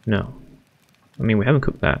 No. I mean, we haven't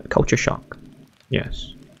cooked that. Culture Shock.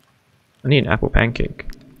 Yes. I need an apple pancake.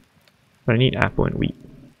 But I need apple and wheat.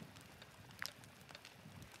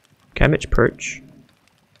 Cabbage perch.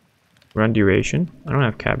 Run duration. I don't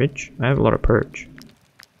have cabbage. I have a lot of perch.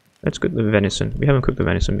 Let's cook the venison. We haven't cooked the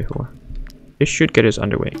venison before. This should get us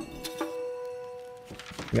underway.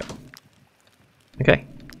 Yep. Okay.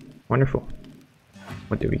 Wonderful.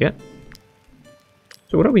 What did we get?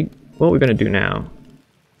 So what we're gonna do now,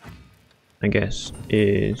 I guess,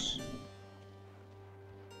 is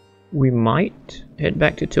we might head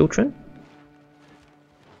back to Ultron.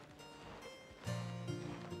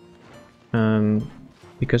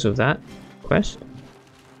 Because of that quest.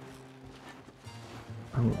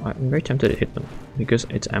 I'm very tempted to hit them because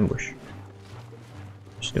it's ambush.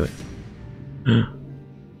 Just do it.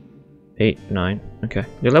 8, 9. Okay,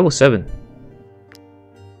 they're level 7.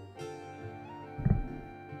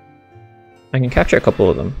 I can capture a couple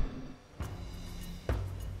of them.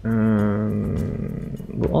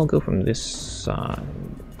 all go from this side,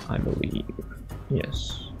 I believe.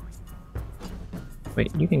 Yes.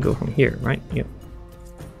 Wait, you can go from here, right? Yep.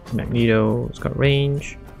 Magneto's got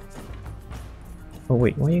range. Oh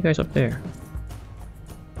wait, why are you guys up there?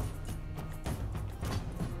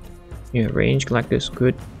 Yeah, range, Galactus,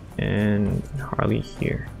 good. And Harley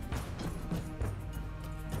here.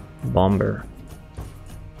 Bomber.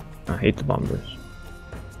 I hate the bombers.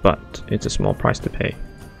 But it's a small price to pay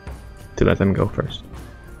to let them go first.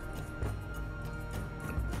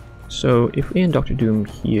 So if we end Doctor Doom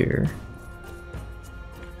here,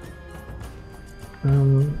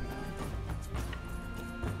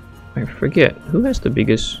 I forget who has the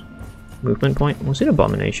biggest movement point. Was it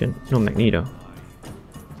Abomination? No, Magneto.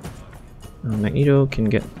 Magneto can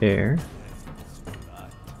get there.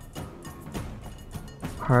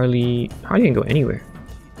 Harley can go anywhere.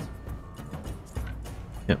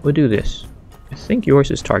 Yeah, we'll do this. I think yours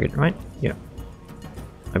is target, right? Yeah.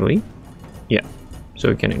 I believe. Yeah. So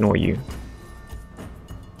it can ignore you.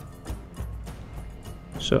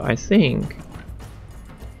 So I think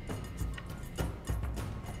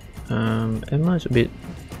Emma's a bit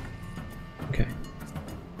okay.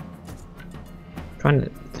 Trying to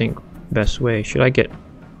think best way. Should I get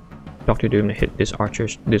Doctor Doom to hit this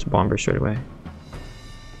this bomber straight away?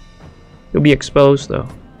 He'll be exposed though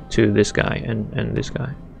to this guy and this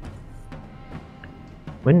guy.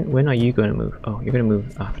 When are you going to move? Oh, you're going to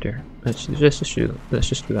move after. Let's just do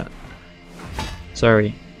that.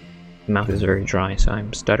 Sorry, my mouth is very dry, so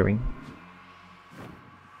I'm stuttering.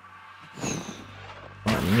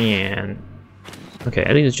 Oh man. Okay,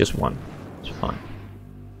 at least it's just one. It's fine.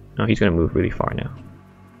 No, he's going to move really far now.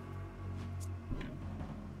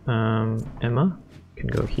 Emma can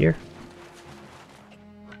go here.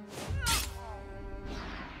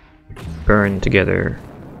 Burn together.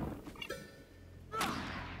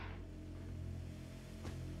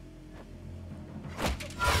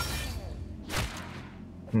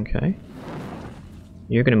 Okay.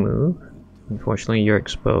 You're gonna move. Unfortunately, you're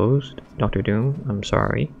exposed. Doctor Doom, I'm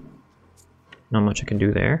sorry. Not much I can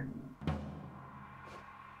do there.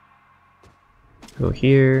 Go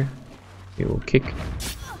here. We will kick.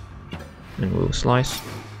 And we'll slice.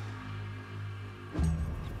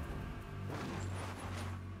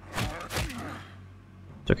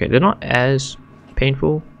 It's okay, they're not as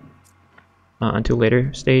painful until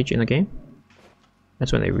later stage in the game.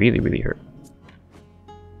 That's when they really hurt.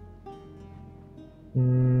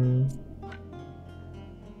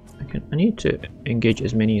 I need to engage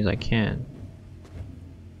as many as I can.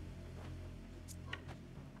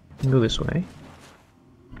 Go this way.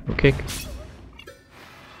 We'll kick.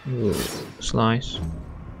 We'll slice.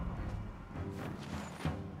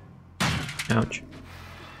 Ouch.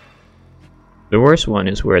 The worst one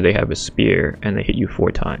is where they have a spear and they hit you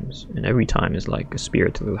 4 times, and every time is like a spear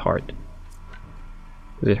to the heart.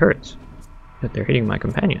 Because it hurts that they're hitting my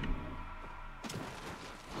companion.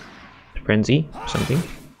 Frenzy, something.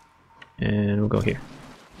 And we'll go here.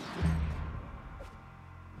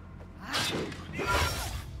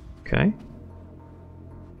 Okay.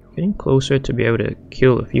 Getting closer to be able to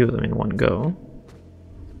kill a few of them in one go.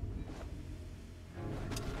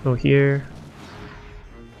 Go here.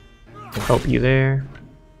 We'll help you there.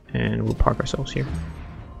 And we'll park ourselves here.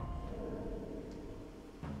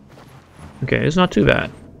 Okay, it's not too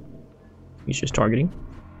bad. He's just targeting.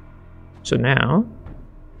 So now,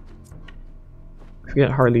 if we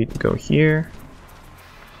get Harley to go here,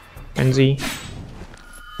 Frenzy,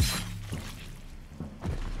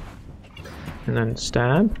 and then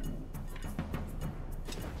stab.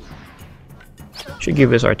 Should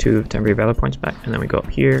give us our 2 temporary valor points back, and then we go up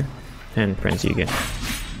here and Frenzy again.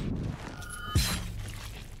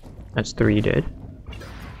 That's 3 dead.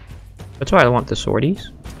 That's why I want the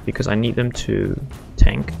swordies, because I need them to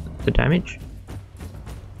tank the damage.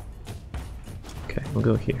 Okay, we'll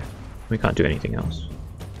go here. We can't do anything else.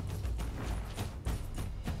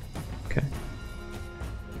 Okay.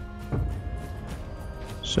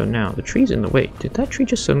 So now, the tree's in the way. Did that tree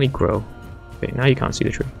just suddenly grow? Okay, now you can't see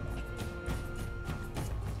the tree.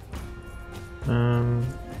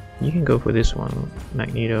 You can go for this one,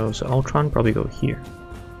 Magneto. So Ultron probably go here.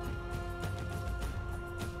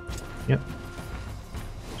 Yep.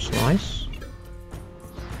 Slice.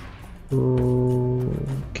 Ooh,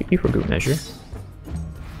 kick you for good measure.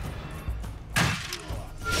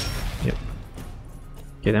 Yep.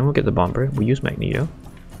 Okay, then we'll get the bomber. We'll use Magneto.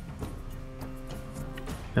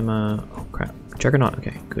 Emma. Oh crap. Juggernaut.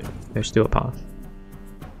 Okay, good. There's still a path.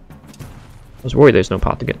 I was worried there's no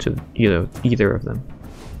path to get to either of them.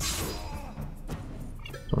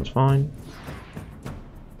 This one's fine.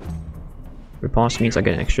 Riposte means I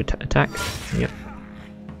get an extra attack. Yep.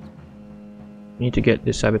 Need to get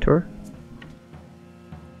this saboteur.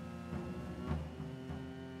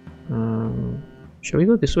 Shall we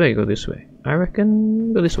go this way? Go this way. I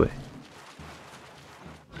reckon go this way.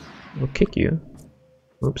 We'll kick you.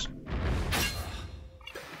 Oops.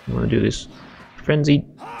 I'm gonna do this. Frenzied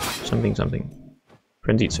something something.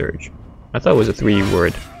 Frenzied surge. I thought it was a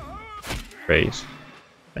 3-word phrase.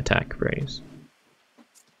 Attack phrase.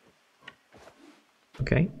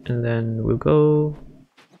 Okay, and then we'll go...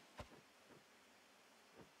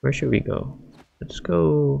 Where should we go? Let's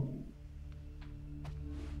go...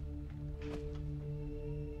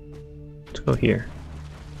 Let's go here.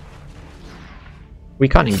 We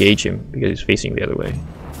can't engage him because he's facing the other way.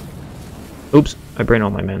 Oops, I burned all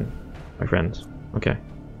my men. My friends. Okay.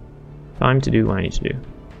 Time to do what I need to do.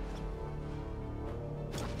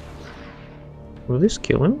 Will this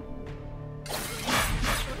kill him?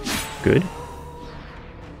 Good.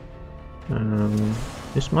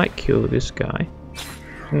 This might kill this guy.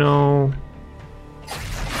 No.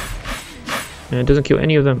 And it doesn't kill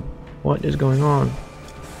any of them. What is going on?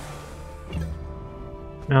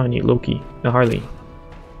 Now I need Loki, the Harley.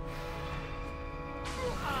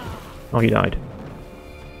 Oh, he died.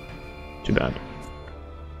 Too bad.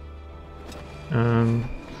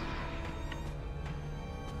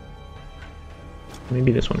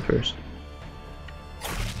 Maybe this one first.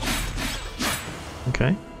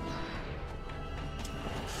 Okay.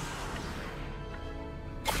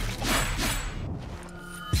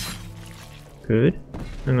 Good.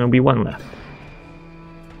 And there'll be one left.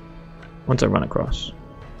 Once I run across.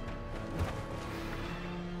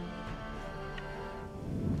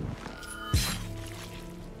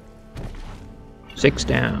 Six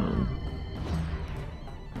down.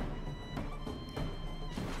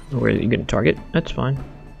 Where are you going to target? That's fine.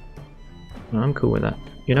 No, I'm cool with that.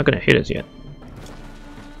 You're not going to hit us yet.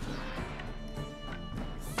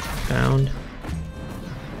 Found.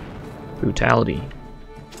 Brutality.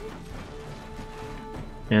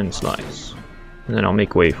 And slice. And then I'll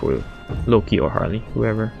make way for Loki or Harley,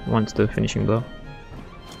 whoever wants the finishing blow.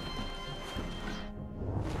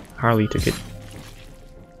 Harley took it.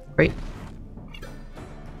 Great.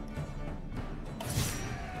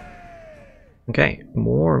 Okay,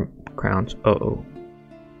 more crowns. Uh-oh.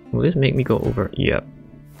 Will this make me go over? Yep.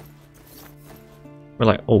 Or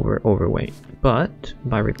like overweight. But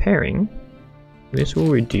by repairing, this will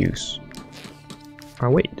reduce our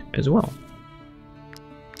weight as well.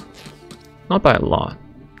 Not by a lot,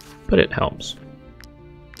 but it helps.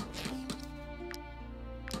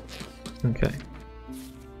 Okay.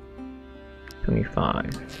 25.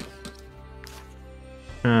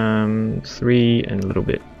 3 and a little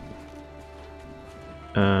bit.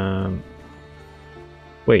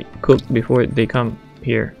 Wait, cook before they come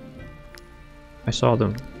here. I saw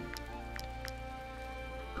them.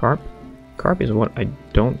 Carp? Carp is what I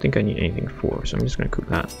don't think I need anything for, so I'm just gonna cook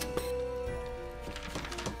that.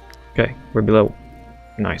 Okay, we're below.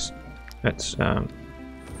 Nice. Let's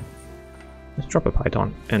drop a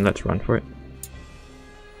python and let's run for it.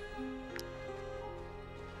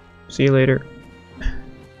 See you later.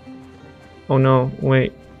 Oh no,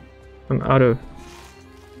 wait. I'm out of...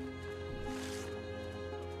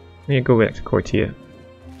 I need to go back to Cortia.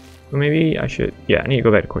 Or maybe I should... Yeah, I need to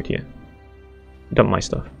go back to Cortia. Dump my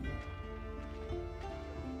stuff.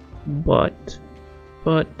 But...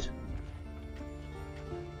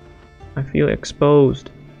 I feel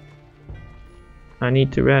exposed. I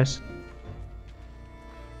need to rest.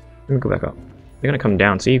 Let me go back up. They're gonna come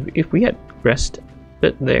down. See, if we had rested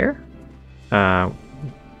there,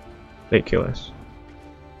 they'd kill us.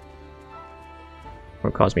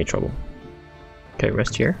 Or cause me trouble. Okay,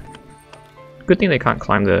 rest here. Good thing they can't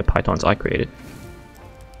climb the pythons I created.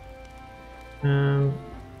 Run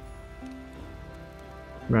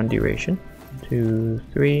duration. 2,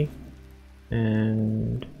 3.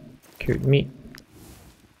 And cured meat.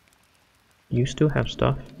 You still have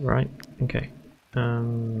stuff, right? Okay.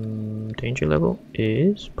 Danger level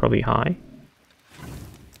is probably high.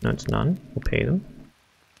 No, it's none. We'll pay them.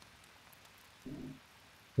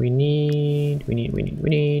 We need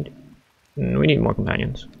more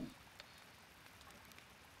companions.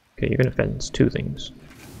 Okay, you're gonna fence 2 things.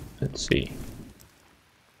 Let's see.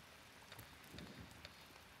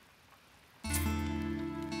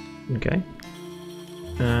 Okay.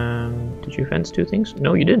 Did you fence 2 things?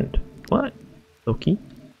 No, you didn't. What? Loki?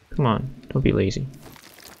 Come on, don't be lazy.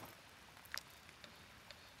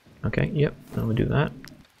 Okay, yep, I'm gonna do that.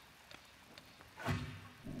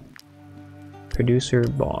 Producer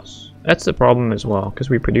boss. That's the problem as well, because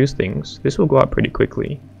we produce things. This will go up pretty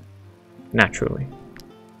quickly. Naturally.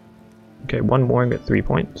 Okay, 1 more and get 3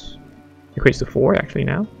 points. Equates to 4 actually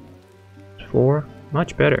now. 4.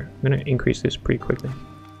 Much better. I'm gonna increase this pretty quickly.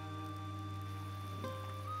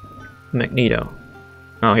 Magneto.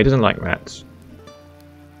 Oh, he doesn't like rats.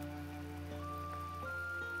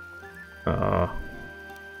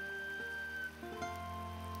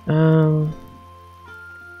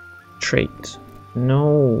 Trait.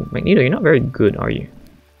 No, Magneto, you're not very good, are you?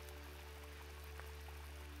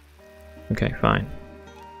 Okay, fine.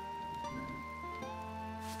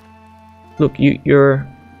 Look, you're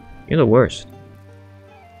the worst.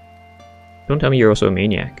 Don't tell me you're also a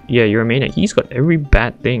maniac. Yeah, you're a maniac. He's got every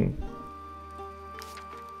bad thing.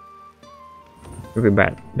 Every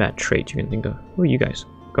bad trait you can think of. Who are you guys?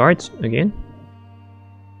 Guards again?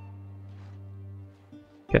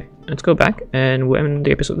 Okay, let's go back and we'll end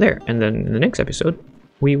the episode there. And then in the next episode,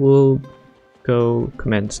 we will go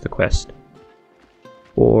commence the quest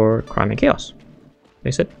for Crime and Chaos.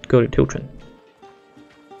 They said go to Ultron.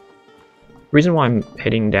 Reason why I'm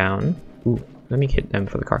heading down... Ooh, let me hit them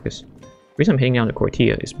for the carcass. The reason I'm heading down to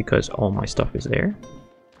Cortia is because all my stuff is there.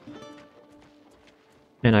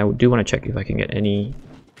 And I do want to check if I can get any...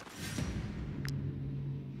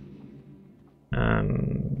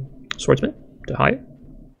 swordsman to hire.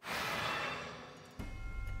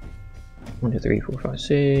 1, 2, 3, 4, 5,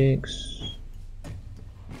 6.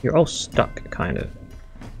 You're all stuck, kind of.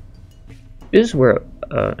 This is where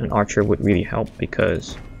an archer would really help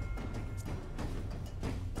because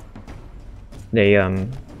they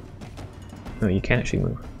no, you can't actually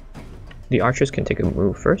move. The archers can take a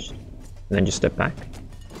move first and then just step back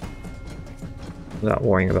without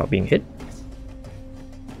worrying about being hit.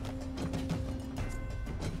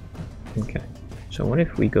 Okay, so what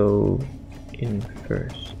if we go in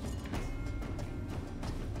first?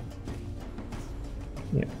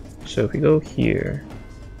 Yeah, so if we go here,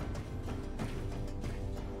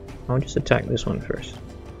 I'll just attack this one first.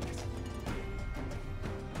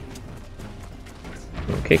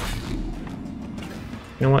 Okay.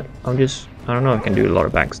 You know what? I don't know if I can do a lot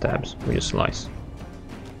of backstabs. We just slice.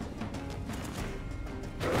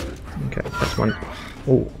 Okay, that's one.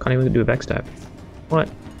 Oh, can't even do a backstab. What?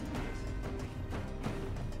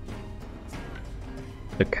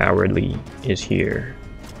 The cowardly is here.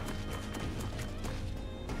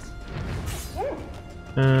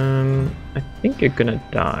 I think you're gonna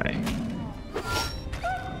die.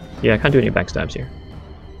 Yeah, I can't do any backstabs here.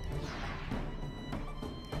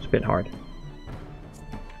 It's a bit hard.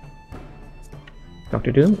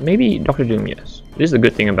 Dr. Doom? Maybe Dr. Doom, yes. This is the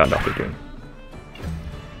good thing about Dr. Doom.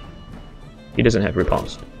 He doesn't have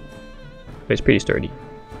riposte. But he's pretty sturdy.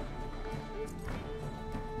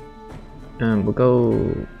 We'll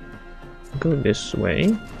go this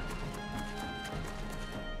way.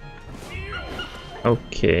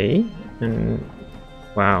 Okay, and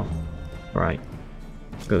wow. Alright.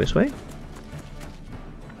 Let's go this way.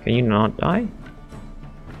 Can you not die?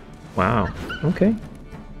 Wow. Okay.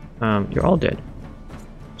 You're all dead.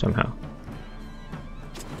 Somehow.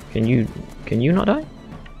 Can you not die?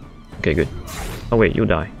 Okay, good. Oh wait, you'll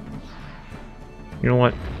die. You know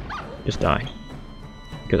what? Just die.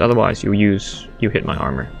 Because otherwise you hit my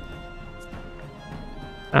armor.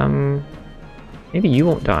 Maybe you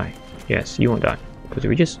won't die. Yes, you won't die. Because if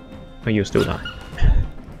we just... Oh, you'll still die.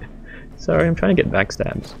 Sorry, I'm trying to get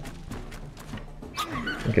backstabs.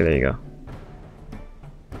 Okay, there you go.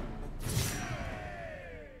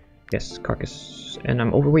 Yes, carcass. And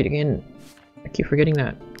I'm overweight again. I keep forgetting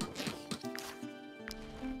that.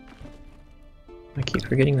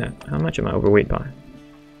 How much am I overweight by?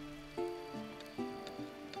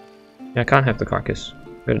 Yeah, I can't have the carcass.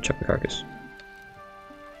 I gotta check the carcass.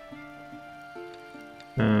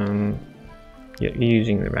 Yeah, you're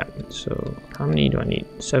using the rat. So how many do I need?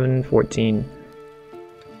 7, 14.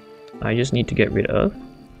 I just need to get rid of.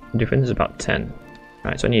 The difference is about 10.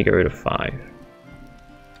 Alright, so I need to get rid of 5.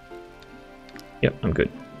 Yep, I'm good.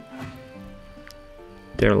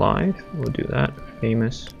 They're alive. We'll do that.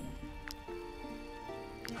 Famous.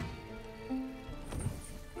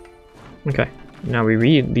 Okay, now we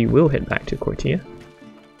really will head back to Cortia.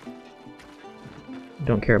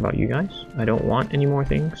 Don't care about you guys. I don't want any more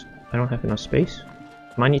things. I don't have enough space.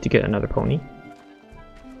 Might need to get another pony.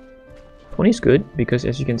 Pony's good because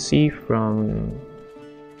as you can see from...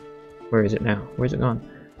 Where is it now? Where's it gone?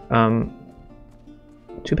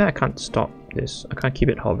 Too bad I can't stop this. I can't keep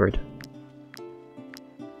it hovered.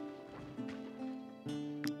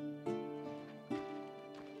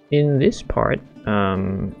 In this part,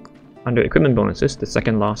 under equipment bonuses, the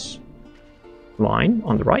second last line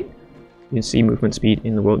on the right, you can see movement speed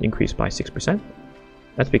in the world increased by 6%.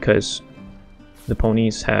 That's because the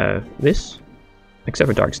ponies have this, except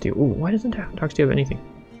for Darksteel. Ooh, why doesn't Darksteel have anything?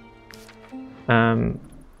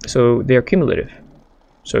 So they are cumulative.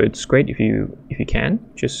 So it's great if you can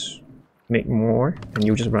just make more and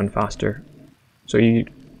you'll just run faster. So you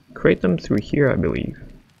create them through here, I believe.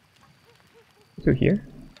 Through here?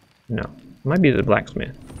 No. It might be the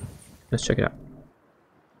blacksmith. Let's check it out.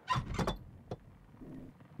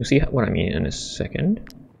 You'll see what I mean in a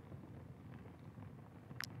second.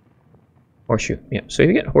 Horseshoe. Yeah, so if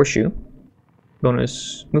you get horseshoe,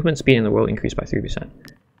 bonus movement speed in the world increased by 3%.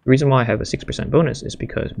 The reason why I have a 6% bonus is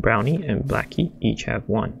because Brownie and Blackie each have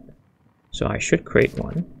 1. So I should create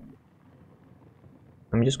one.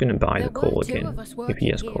 I'm just going to buy the coal again, if he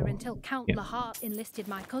has coal. Until Count Yeah. Lahart enlisted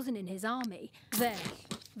my cousin in his army. There,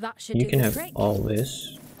 that should You do can the have trick. all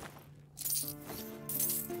this.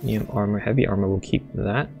 Medium armor, heavy armor, we'll keep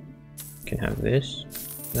that. You can have this,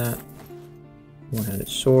 that. One-handed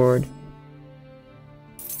sword.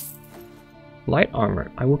 Light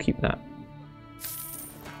armor, I will keep that.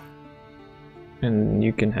 And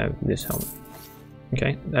you can have this helmet.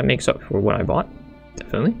 Okay, that makes up for what I bought,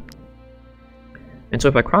 definitely. And so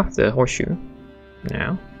if I craft the horseshoe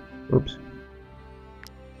now, oops,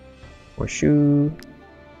 horseshoe,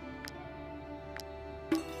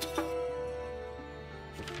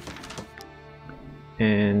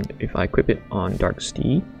 and if I equip it on Dark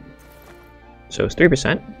Steed, so it's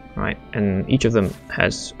 3%, right? And each of them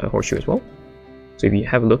has a horseshoe as well. So if you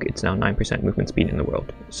have a look, it's now 9% movement speed in the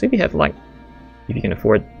world. So if you have like, if you can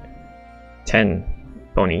afford 10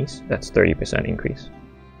 ponies, that's 30% increase.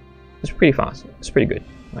 It's pretty fast. It's pretty good,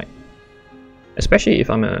 right? Especially if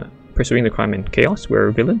I'm pursuing the crime and chaos, where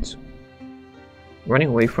villains running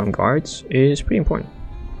away from guards is pretty important.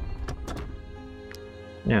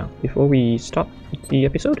 Now, before we stop the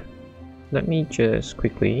episode, let me just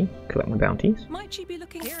quickly collect my bounties Might she be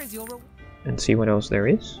looking here as your and see what else there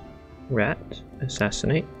is. Rat,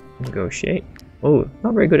 assassinate, negotiate. Oh,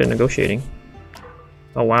 not very good at negotiating.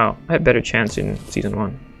 Oh wow, I had better chance in season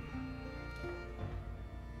 1.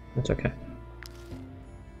 That's okay.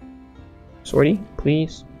 Sortie,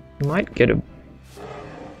 please. I might get a...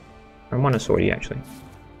 I want a sortie actually.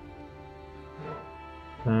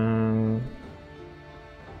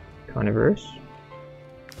 Carnivorous.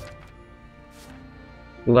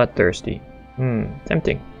 Bloodthirsty.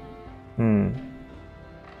 Tempting.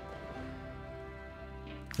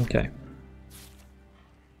 Okay.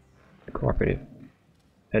 Cooperative.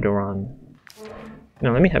 Edoron.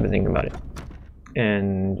 Now let me have a think about it.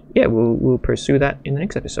 And yeah, we'll pursue that in the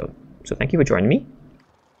next episode. So thank you for joining me.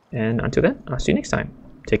 And until then, I'll see you next time.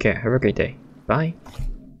 Take care. Have a great day. Bye.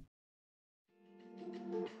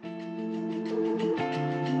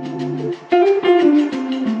 Thank you.